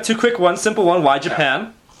 he's got two quick ones. Simple one. Why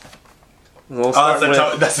Japan? We'll Oh, start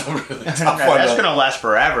with- that's a really tough one. That's though. gonna last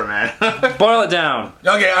forever, man. boil it down.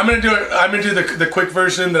 Okay, I'm gonna do it. I'm gonna do the quick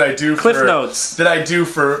version that I do Cliff for notes. that I do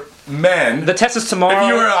for men. The test is tomorrow. If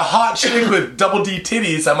you were a hot chick with double D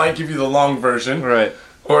titties, I might give you the long version, right.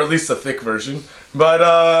 or at least a thick version. But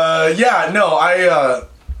yeah, no, I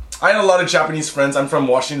had a lot of Japanese friends. I'm from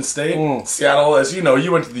Washington State, Seattle. As you know,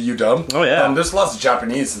 you went to the UW. Oh, yeah. There's lots of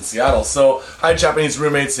Japanese in Seattle, so I had Japanese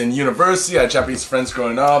roommates in university. I had Japanese friends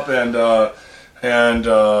growing up, and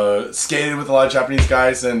skated with a lot of Japanese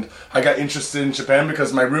guys, and I got interested in Japan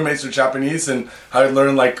because my roommates are Japanese, and I would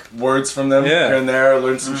learn like words from them Yeah. here and there,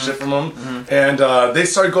 learn some shit from them, and they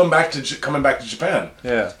started coming back to Japan.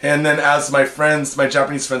 Yeah. And then as my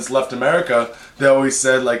Japanese friends left America, they always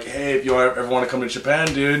said like, hey, if you ever want to come to Japan,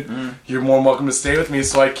 dude, you're more than welcome to stay with me.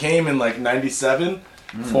 So I came in like '97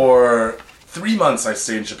 for 3 months. I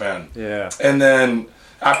stayed in Japan. Yeah. And then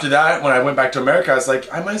after that, when I went back to America, I was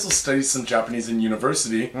like, I might as well study some Japanese in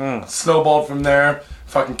university. Snowballed from there.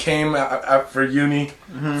 Fucking came out for uni.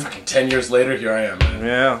 Fucking 10 years later, here I am, man.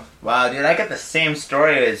 Yeah. Wow, dude, I got the same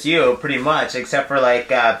story as you, pretty much, except for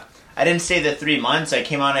like, I didn't stay the 3 months. I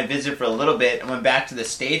came on and visited for a little bit and went back to the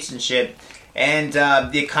States and shit. And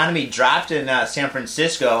the economy dropped in San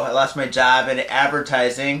Francisco. I lost my job in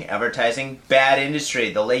advertising, bad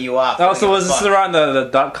industry. They'll lay you off. Oh, so was this Fuck. around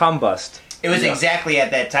the .com bust? It was exactly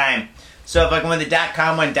at that time. So if like when the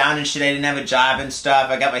 .com went down and shit, I didn't have a job and stuff.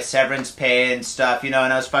 I got my severance pay and stuff, you know,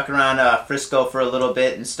 and I was fucking around Frisco for a little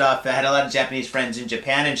bit and stuff. I had a lot of Japanese friends in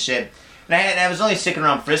Japan and shit. And I was only sticking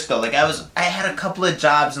around Frisco. Like I had a couple of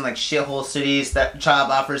jobs in like shithole cities, that job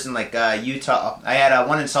offers in like Utah. I had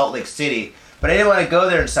one in Salt Lake City, but I didn't want to go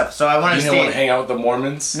there and stuff. So I wanted You to didn't want stay. to hang out with the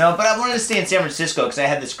Mormons? No, but I wanted to stay in San Francisco because I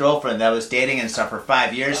had this girlfriend that I was dating and stuff for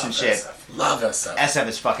 5 years and shit. Love SF. SF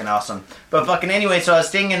is fucking awesome. But fucking anyway, so I was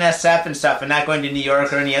staying in SF and stuff and not going to New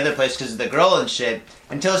York or any other place because of the girl and shit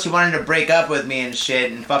until she wanted to break up with me and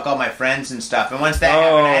shit and fuck all my friends and stuff. And once that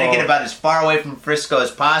happened, I had to get about as far away from Frisco as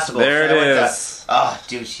possible. There So I it went to- is. Oh,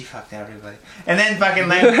 dude, she fucked everybody. And then fucking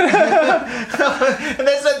like, and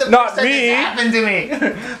that's like the Not first time me. this happened to me.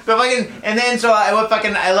 But fucking, and then so I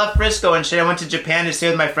left Frisco and shit. I went to Japan to stay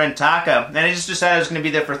with my friend Taka, and I just decided I was gonna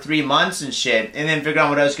be there for 3 months and shit, and then figure out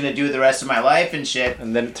what I was gonna do with the rest of my life and shit.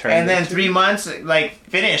 And then it turned. And then into- 3 months, like,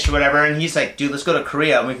 finished or whatever, and he's like, dude, let's go to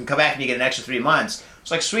Korea, and we can come back and you get an extra 3 months.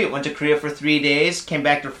 It's like, sweet, went to Korea for 3 days, came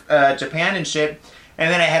back to Japan and shit,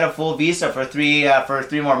 and then I had a full visa for three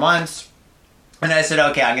more months, and I said,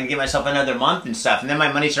 okay, I'm gonna give myself another month and stuff, and then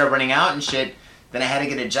my money started running out and shit, then I had to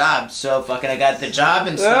get a job, so fucking I got the job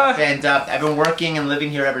and stuff, and I've been working and living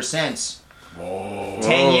here ever since. Whoa.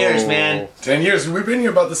 10 years, man. 10 years. We've been here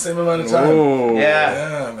about the same amount of time. Whoa. Yeah.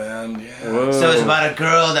 Yeah, man. Yeah. Whoa. So it's about a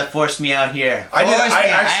girl that forced me out here. I did- Forced I me.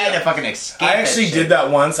 I actually- had to fucking escape. I actually that did shit. that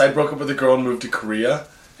once. I broke up with a girl and moved to Korea.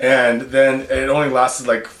 And then it only lasted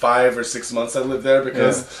like 5 or 6 months I lived there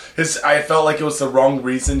because I felt like it was the wrong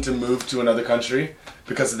reason to move to another country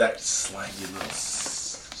because of that slimy little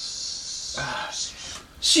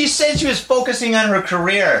She said she was focusing on her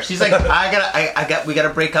career. She's like, we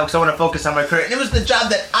gotta break up because I want to focus on my career. And it was the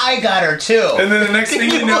job that I got her too. And then the next thing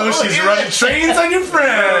you know, she's running trains on your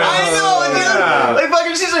friends. I know, dude. Yeah. Like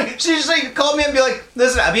fucking, she just like called me and be like,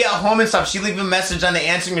 listen, I'll be at home and stuff. She'd leave a message on the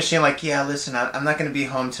answering machine like, yeah, listen, I'm not gonna be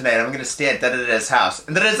home tonight. I'm gonna stay at da-da-da's house.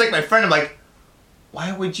 And then it's like my friend. I'm like, why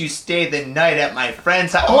would you stay the night at my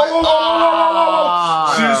friend's house? I'm like,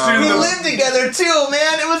 we lived together too,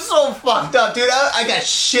 man. It was so fucked up, dude. I got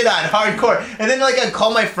shit on hardcore. And then like I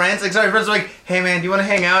call my friends, like, sorry, my friends are like, hey man, do you want to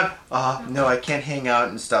hang out? No, I can't hang out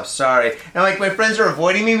and stuff. Sorry. And like my friends are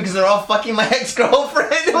avoiding me because they're all fucking my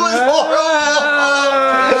ex-girlfriend. It was horrible.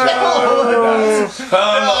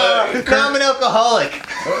 Now I'm an alcoholic.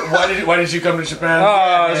 Why did you come to Japan?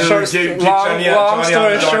 Long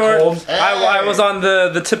story short, I was on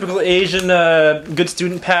the typical Asian good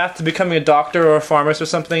student path to becoming a doctor or a pharmacist or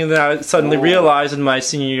something, and then I suddenly realized in my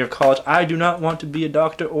senior year of college, I do not want to be a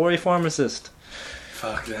doctor or a pharmacist.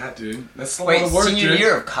 Fuck that, dude. That's a lot of work, senior dude.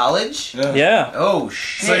 year of college? Yeah. Oh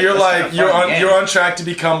shit. So you're like you're on track to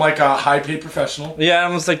become like a high-paid professional. Yeah, I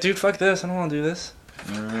was like, dude, fuck this. I don't want to do this.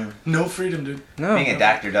 No freedom, dude. No. Being a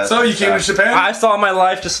doctor does. So you came to Japan? I saw my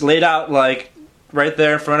life just laid out like right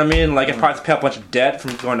there in front of me, and like I probably had to pay a bunch of debt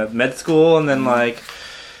from going to med school, and then like,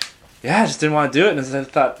 yeah, I just didn't want to do it, and I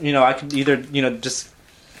thought, I could either just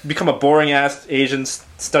become a boring ass Asian,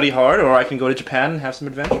 study hard, or I can go to Japan and have some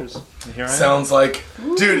adventures. And here I am. Sounds like,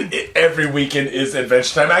 dude, every weekend is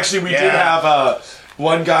adventure time. Actually, we did have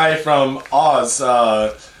one guy from Oz.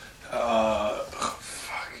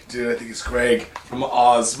 Dude, I think it's Greg from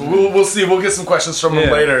Oz. We'll see. We'll get some questions from him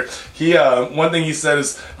later. He one thing he said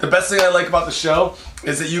is, the best thing I like about the show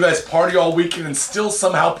is that you guys party all weekend and still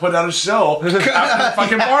somehow put out a show after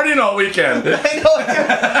fucking partying all weekend. I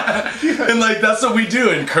know. And like that's what we do.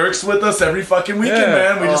 And Kirk's with us every fucking weekend,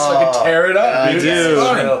 man. We just fucking tear it up, dude. do. It's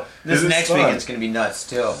fun. This It is next fun. weekend's gonna be nuts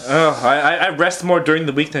too. Oh, I rest more during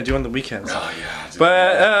the week than I do on the weekends. Oh yeah. Dude.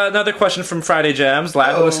 But another question from Friday Jams. It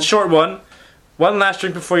was a short one. One last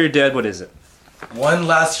drink before you're dead. What is it? One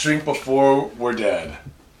last drink before we're dead.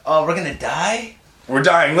 Oh, we're gonna die? We're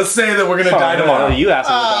dying. Let's say that we're gonna die tomorrow. You asked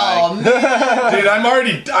me to die. Oh man. Dude, I'm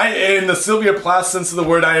already in the Sylvia Plath sense of the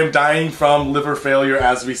word. I am dying from liver failure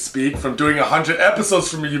as we speak, from doing 100 episodes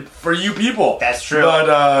for you people. That's true.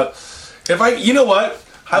 But you know what?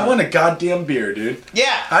 I want a goddamn beer, dude.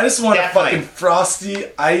 Yeah. I just want definitely. a fucking frosty,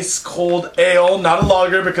 ice cold ale, not a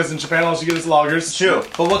lager, because in Japan all you get is lagers. True.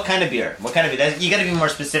 But what kind of beer? What kind of beer? You gotta be more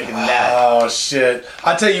specific than that. Oh shit!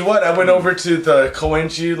 I tell you what, I went over to the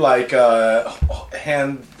Koenji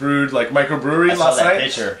hand brewed microbrewery I saw last that night,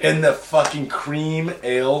 picture. and the fucking cream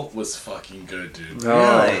ale was fucking good, dude.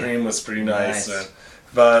 Really? The cream was pretty nice, Nice. man.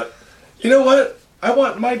 But you know what? I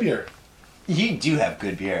want my beer. You do have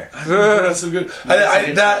good beer. That's so good.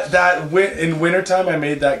 In wintertime, I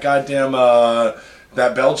made that goddamn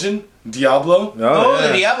that Belgian Diablo. Oh, yeah.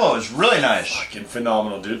 the Diablo is really nice. Fucking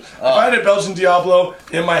phenomenal, dude. If I had a Belgian Diablo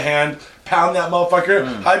in my hand, pound that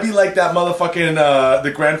motherfucker, I'd be like that motherfucking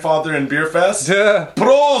the grandfather in Beer Fest. Yeah.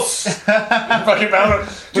 Prost! Fucking pound it.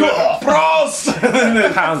 Prost! And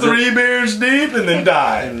then Pounds 3 beers deep and then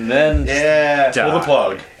die. And then Yeah. die. Pull the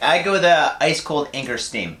plug. I go with ice cold Anchor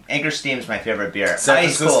Steam. Anchor Steam's my favorite beer. San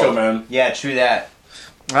ice Francisco, cold. man. Yeah, true that.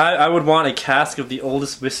 I would want a cask of the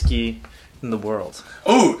oldest whiskey in the world.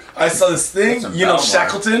 Ooh, I saw this thing. That's a You know, Balmore.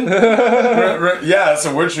 Shackleton? Yeah,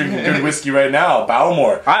 so we're drinking good whiskey right now.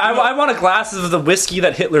 Balmore. I want a glass of the whiskey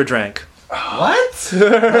that Hitler drank. What?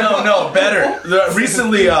 No, better.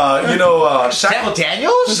 Recently, Jack Shackleton.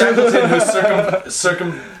 Daniels? Shackleton, who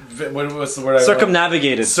what's the word?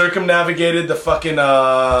 Circumnavigated. Circumnavigated the fucking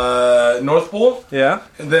North Pole, Yeah.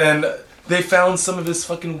 and then they found some of his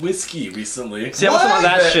fucking whiskey recently. See, I want some of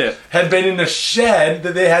that shit. Had been in a shed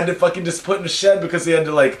that they had to fucking just put in a shed because they had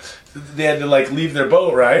to leave their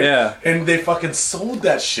boat, right? Yeah. And they fucking sold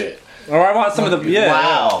that shit. Or I want some of the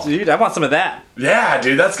Wow. dude. I want some of that. Yeah,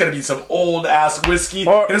 dude, that's gonna be some old ass whiskey,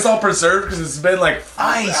 Or- and it's all preserved because it's been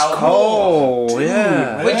Ice out cold. Dude,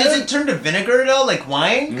 Yeah. man. Wait, does it turn to vinegar though, like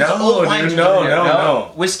wine? 'Cause No, old dude, wine turns no, to vinegar.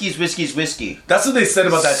 no. Whiskey's whiskey. That's what they said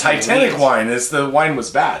about that Sweet. Titanic wine. Is the wine was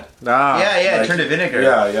bad. Ah. Yeah, it Like- turned to vinegar.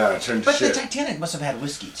 Yeah, it turned to But shit. the Titanic must have had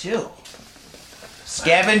whiskey too.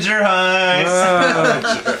 Scavenger hunts.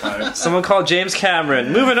 Someone called James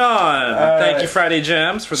Cameron. Moving on. Thank you, Friday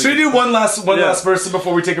Jams, for the Should we do one last person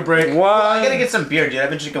before we take a break? I gotta get some beer, dude. I've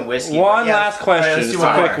been drinking whiskey. One but yeah. last question. Alright, let's do It's a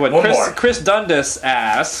one quick more. one. One more. Chris Dundas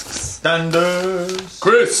asks, Thunders.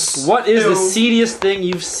 Chris. "What is the Ew. seediest thing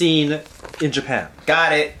you've seen in Japan?"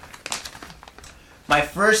 Got it. My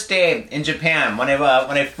first day in Japan, when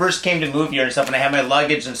I first came to move here and stuff, when I had my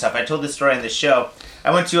luggage and stuff, I told this story on the show.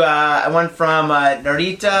 I went from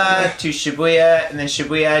Narita to Shibuya, and then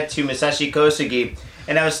Shibuya to Musashi Kosugi,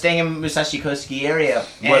 and I was staying in Musashi Kosugi area.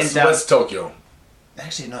 And, West Tokyo.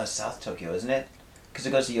 Actually, no, it's South Tokyo, isn't it? Because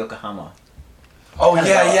it goes to Yokohama. Oh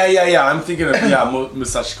yeah. I'm thinking of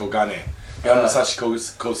Musashi Kogane. Yeah, Musashi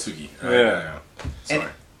Kosugi. Yeah. Sorry.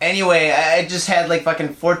 Anyway, I just had like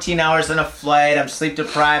fucking 14 hours on a flight. I'm sleep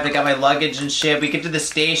deprived. I got my luggage and shit. We get to the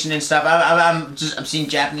station and stuff. I'm seeing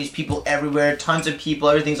Japanese people everywhere. Tons of people.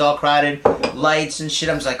 Everything's all crowded. Lights and shit.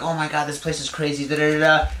 I'm just like, oh my god, this place is crazy. Da da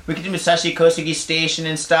da. We get to Musashi Kosugi Station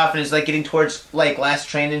and stuff, and it's like getting towards like last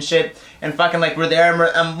train and shit. And fucking like we're there.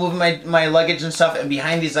 I'm moving my luggage and stuff. And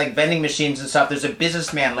behind these like vending machines and stuff, there's a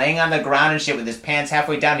businessman laying on the ground and shit with his pants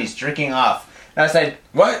halfway down. He's jerking off. And I said,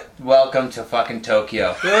 what? Welcome to fucking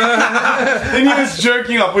Tokyo. And he was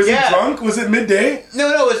jerking off. Was he drunk? Was it midday?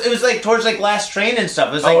 No, it was like towards like last train and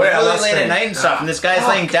stuff. It was like really late at night and stuff. And this guy's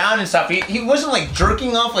laying down and stuff. He wasn't like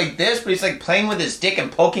jerking off like this, but he's like playing with his dick and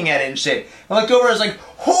poking at it and shit. I looked over, I was like,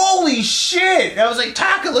 holy shit! And I was like,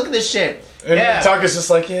 Taka, look at this shit. And Taka's just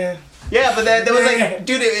like, yeah. Yeah, but that was like,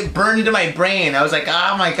 dude, it burned into my brain. I was like,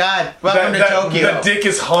 oh my god, welcome to Tokyo. The dick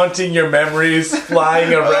is haunting your memories,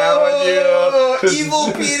 flying around with you.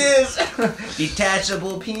 Evil penis.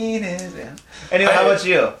 Detachable penis. Yeah. Anyway, how about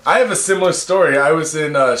you? I have a similar story. I was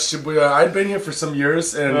in Shibuya. I'd been here for some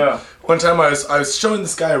years, and one time I was showing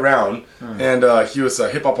this guy around, and he was a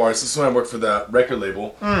hip-hop artist. This is when I worked for the record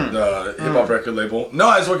label, the hip-hop record label. No,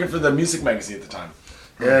 I was working for the music magazine at the time.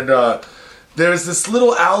 And there's this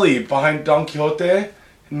little alley behind Don Quixote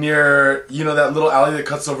near, that little alley that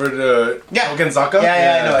cuts over to Ogenzaka.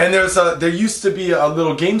 Yeah, I know it. And there used to be a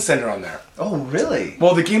little game center on there. Oh, really?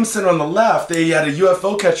 Well, the game center on the left, they had a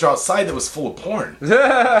UFO catcher outside that was full of porn.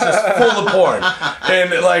 Just full of porn.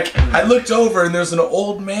 And like, I looked over and there's an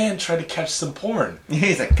old man trying to catch some porn.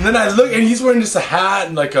 He's like, and then I look, and he's wearing just a hat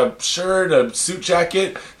and like a shirt, a suit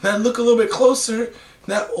jacket. And then I look a little bit closer, and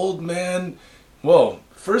that old man,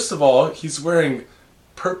 first of all, he's wearing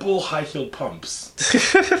purple high-heeled pumps.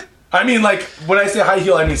 I mean, like, when I say high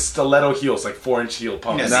heel, I mean stiletto heels, like 4-inch heel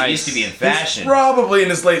pumps. Yes, it used to be in fashion. He's probably in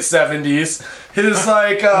his late 70s. His,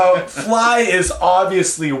 like, fly is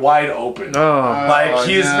obviously wide open.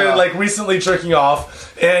 He's been, like, recently jerking off.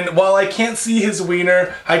 And while I can't see his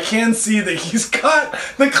wiener, I can see that he's got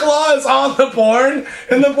the claws on the porn.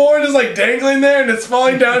 And the porn is, like, dangling there and it's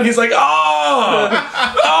falling down. He's like,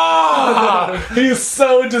 He's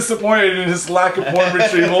so disappointed in his lack of porn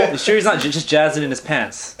retrieval. You sure he's not just jazzing in his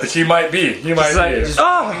pants? He might be. Just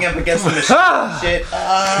going up against the machine shit.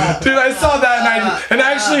 Dude, I saw that and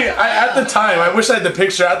actually, at the time, I wish I had the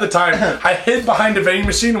picture. At the time, I hid behind a vending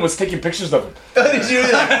machine and was taking pictures of him. Did you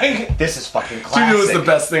like, this is fucking classic. Dude, it was the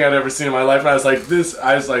best thing I'd ever seen in my life. And I was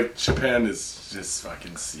like, Japan is just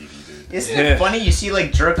fucking seedy, dude. Isn't it funny? You see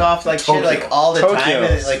like jerk off like Tokyo. shit like all the Tokyo time,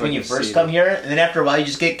 and, like is when you fucking first seedy. come here, and then after a while you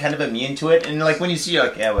just get kind of immune to it, and like when you see, you're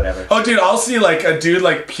like, yeah, whatever. Oh, dude, I'll see like a dude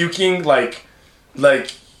like puking like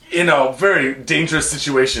in a very dangerous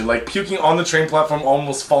situation, like puking on the train platform,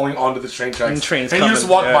 almost falling onto the train tracks. And you just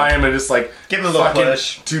walk by him and just like, give him a little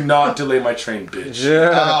push. Do not delay my train, bitch. Yeah.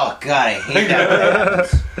 Oh god, I hate that when that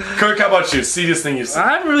happens. Kirk, how about you? Seediest thing you've seen? I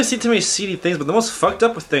haven't really seen too many seedy things, but the most fucked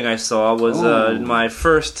up thing I saw was my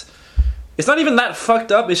first. It's not even that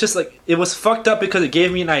fucked up. It's just like it was fucked up because it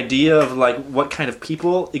gave me an idea of like what kind of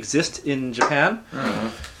people exist in Japan.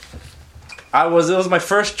 It was my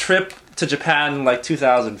first trip to Japan, like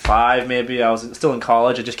 2005 maybe. I was still in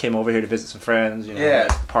college. I just came over here to visit some friends,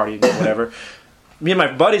 party, whatever. Me and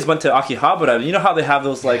my buddies went to Akihabara. You know how they have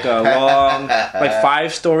those like long, like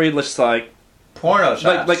 5-story, just like Porno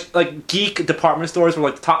shops. like geek department stores where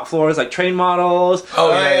like the top floor is like train models. Oh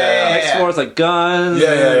yeah. Next floor is like guns.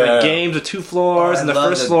 Yeah. Games with 2 floors, and the love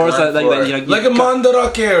first the floor is gun like floor. Like a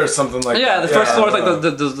Mandarake or something like that. Yeah, the first floor is like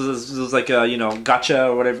those like gacha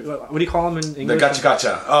or whatever. What do you call them in The English?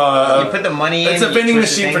 gacha. You put the money in. It's a you vending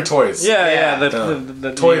twist the machine thing. for toys. Yeah,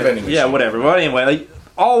 the toy vending machine. Yeah, whatever. Well, anyway, like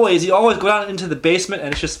you always go down into the basement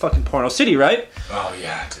and it's just fucking Porno City, right? Oh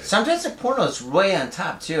yeah, dude. Sometimes the porno is way on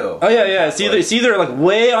top too. Oh yeah. It's either like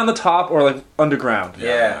way on the top or like underground.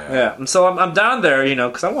 Yeah. And so I'm down there,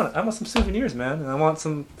 because I want some souvenirs, man, and I want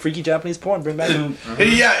some freaky Japanese porn. Bring back.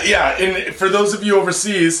 Yeah. And for those of you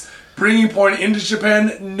overseas, bringing porn into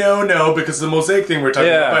Japan, no, because the mosaic thing we're talking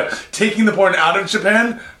about. But taking the porn out of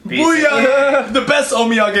Japan, booyah! The best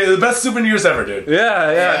omiyage, the best souvenirs ever, dude.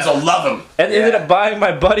 Yeah. So love them. And ended up buying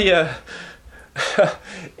my buddy a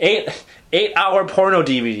 8-hour porno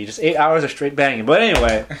DVD, just 8 hours of straight banging. But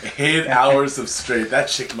anyway, 8 hours of straight. That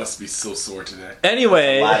chick must be so sore today.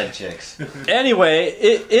 anyway, A lot of chicks.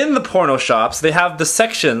 anyway, in the porno shops, they have the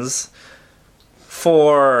sections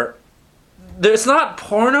for. It's not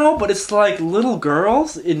porno, but it's like little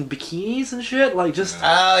girls in bikinis and shit. Like just.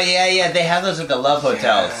 Oh yeah, they have those at the love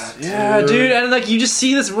hotels. Yeah, dude, and like you just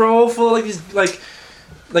see this row full of like these like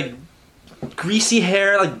greasy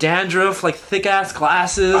hair, like dandruff, like thick ass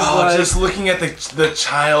glasses. Oh, like, just looking at the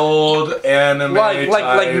child anime like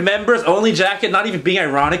type. members only jacket, not even being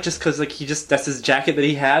ironic, just because like that's his jacket that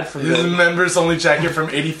he had from His the members only jacket from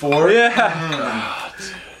 '84. yeah,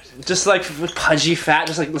 just like pudgy fat,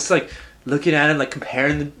 just like looking at him, like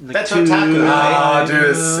comparing the That's two. otaku, right? Oh,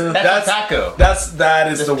 dude, That's otaku.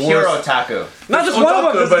 that is It's the pure worst. otaku. Not just Otaku, one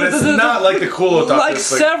of them, but it's not like the cool otaku. like It's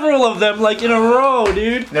several of them, like in a row,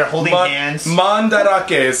 dude. They're holding hands.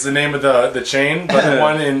 Mandarake is the name of the chain, but the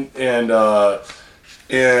one in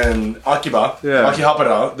Akiba, Yeah.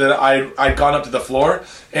 Akihabara, that I'd gone up to the floor,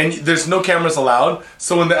 and there's no cameras allowed.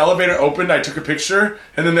 So when the elevator opened, I took a picture,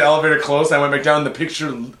 and then the elevator closed. I went back down. The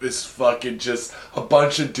picture is fucking just a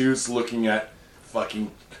bunch of dudes looking at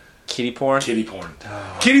fucking Kitty porn. kitty porn.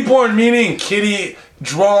 Kitty porn meaning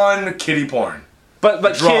drawn kitty porn. But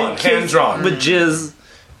Drawn, kids hand-drawn. with jizz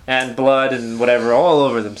and blood and whatever all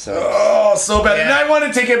over themselves. Oh, so bad. Yeah. And I want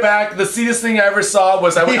to take it back. The seediest thing I ever saw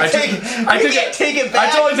was I can't take it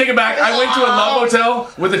back. I totally take it back. I went to a love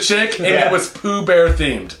hotel with a chick, and Yeah. it was Pooh Bear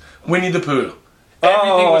themed. Winnie the Pooh.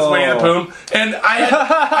 Everything was Winnie the Pooh. And I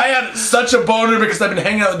had such a boner because I've been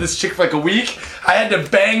hanging out with this chick for like a week. I had to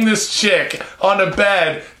bang this chick on a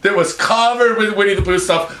bed that was covered with Winnie the Pooh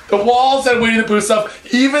stuff. The walls had Winnie the Pooh stuff.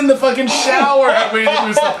 Even the fucking shower had Winnie the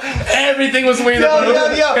Pooh stuff. Everything was Winnie the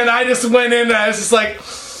Pooh. Yo. And I just went in and I was just like,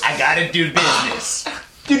 I gotta do business.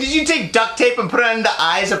 Dude, did you take duct tape and put it on the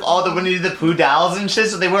eyes of all the Winnie the Pooh dolls and shit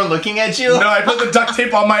so they weren't looking at you? no, I put the duct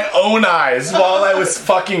tape on my own eyes while I was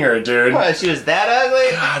fucking her, dude. What, she was that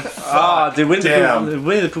ugly? God, Oh, dude, damn.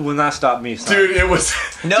 Winnie the Pooh will not stop me, son. Dude, it was.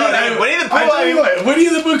 No, dude, Winnie the Pooh, I tell you what, Winnie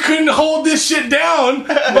the Pooh couldn't hold this shit down,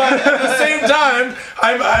 but at the same time,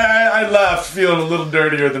 I left feeling a little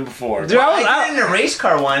dirtier than before. Dude, I did in a race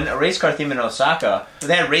car theme in Osaka.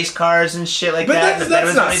 They had race cars and shit like But that. that's The bed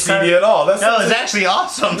was a not race car. seedy at all. That's No, it's actually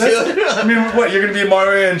awesome, dude. I mean, what? You're gonna be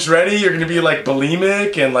Mario Andretti? You're gonna be like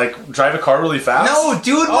bulimic and like drive a car really fast? No,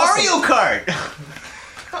 dude, Mario Kart.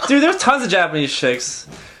 Dude, there's tons of Japanese chicks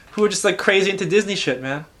who are just like crazy into Disney shit,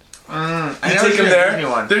 man. I You know take them you're there, a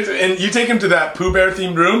Disney one. and you take them to that Pooh Bear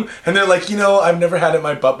themed room, and they're like, I've never had it in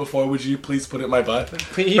my butt before. Would you please put it in my butt?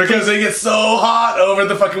 Because they get so hot over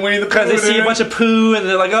the fucking Winnie the Pooh. Because they see a dude. bunch of poo and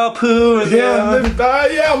they're like, oh, poo. And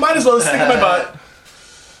Yeah, might as well stick it in my butt.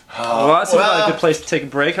 Well, that seems Well- like a good place to take a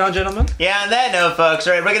break, huh, gentlemen? Yeah, on that note, folks,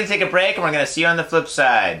 alright, we're gonna take a break and we're gonna see you on the flip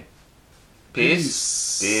side.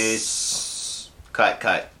 Peace. Peace.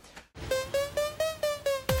 Cut.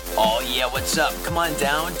 Oh yeah, what's up? Come on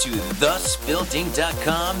down to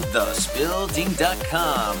thespilting.com,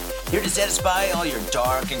 thespilting.com. Here to satisfy all your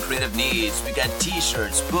dark and creative needs. We got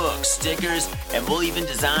t-shirts, books, stickers, and we'll even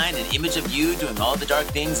design an image of you doing all the dark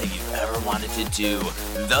things that you've ever wanted to do.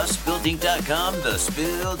 Thespilting.com,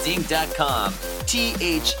 thespilting.com.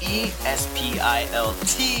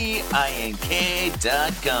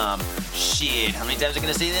 thespiltink.com. Shit, how many times am I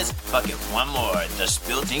gonna say this? Fuck it, one more.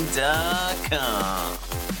 Thespilting.com.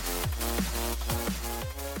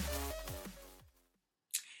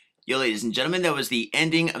 Yo, ladies and gentlemen, that was the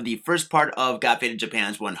ending of the first part of Got Faded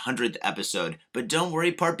Japan's 100th episode. But don't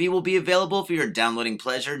worry, Part B will be available for your downloading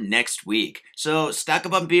pleasure next week. So stock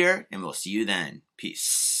up on beer, and we'll see you then.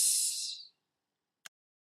 Peace.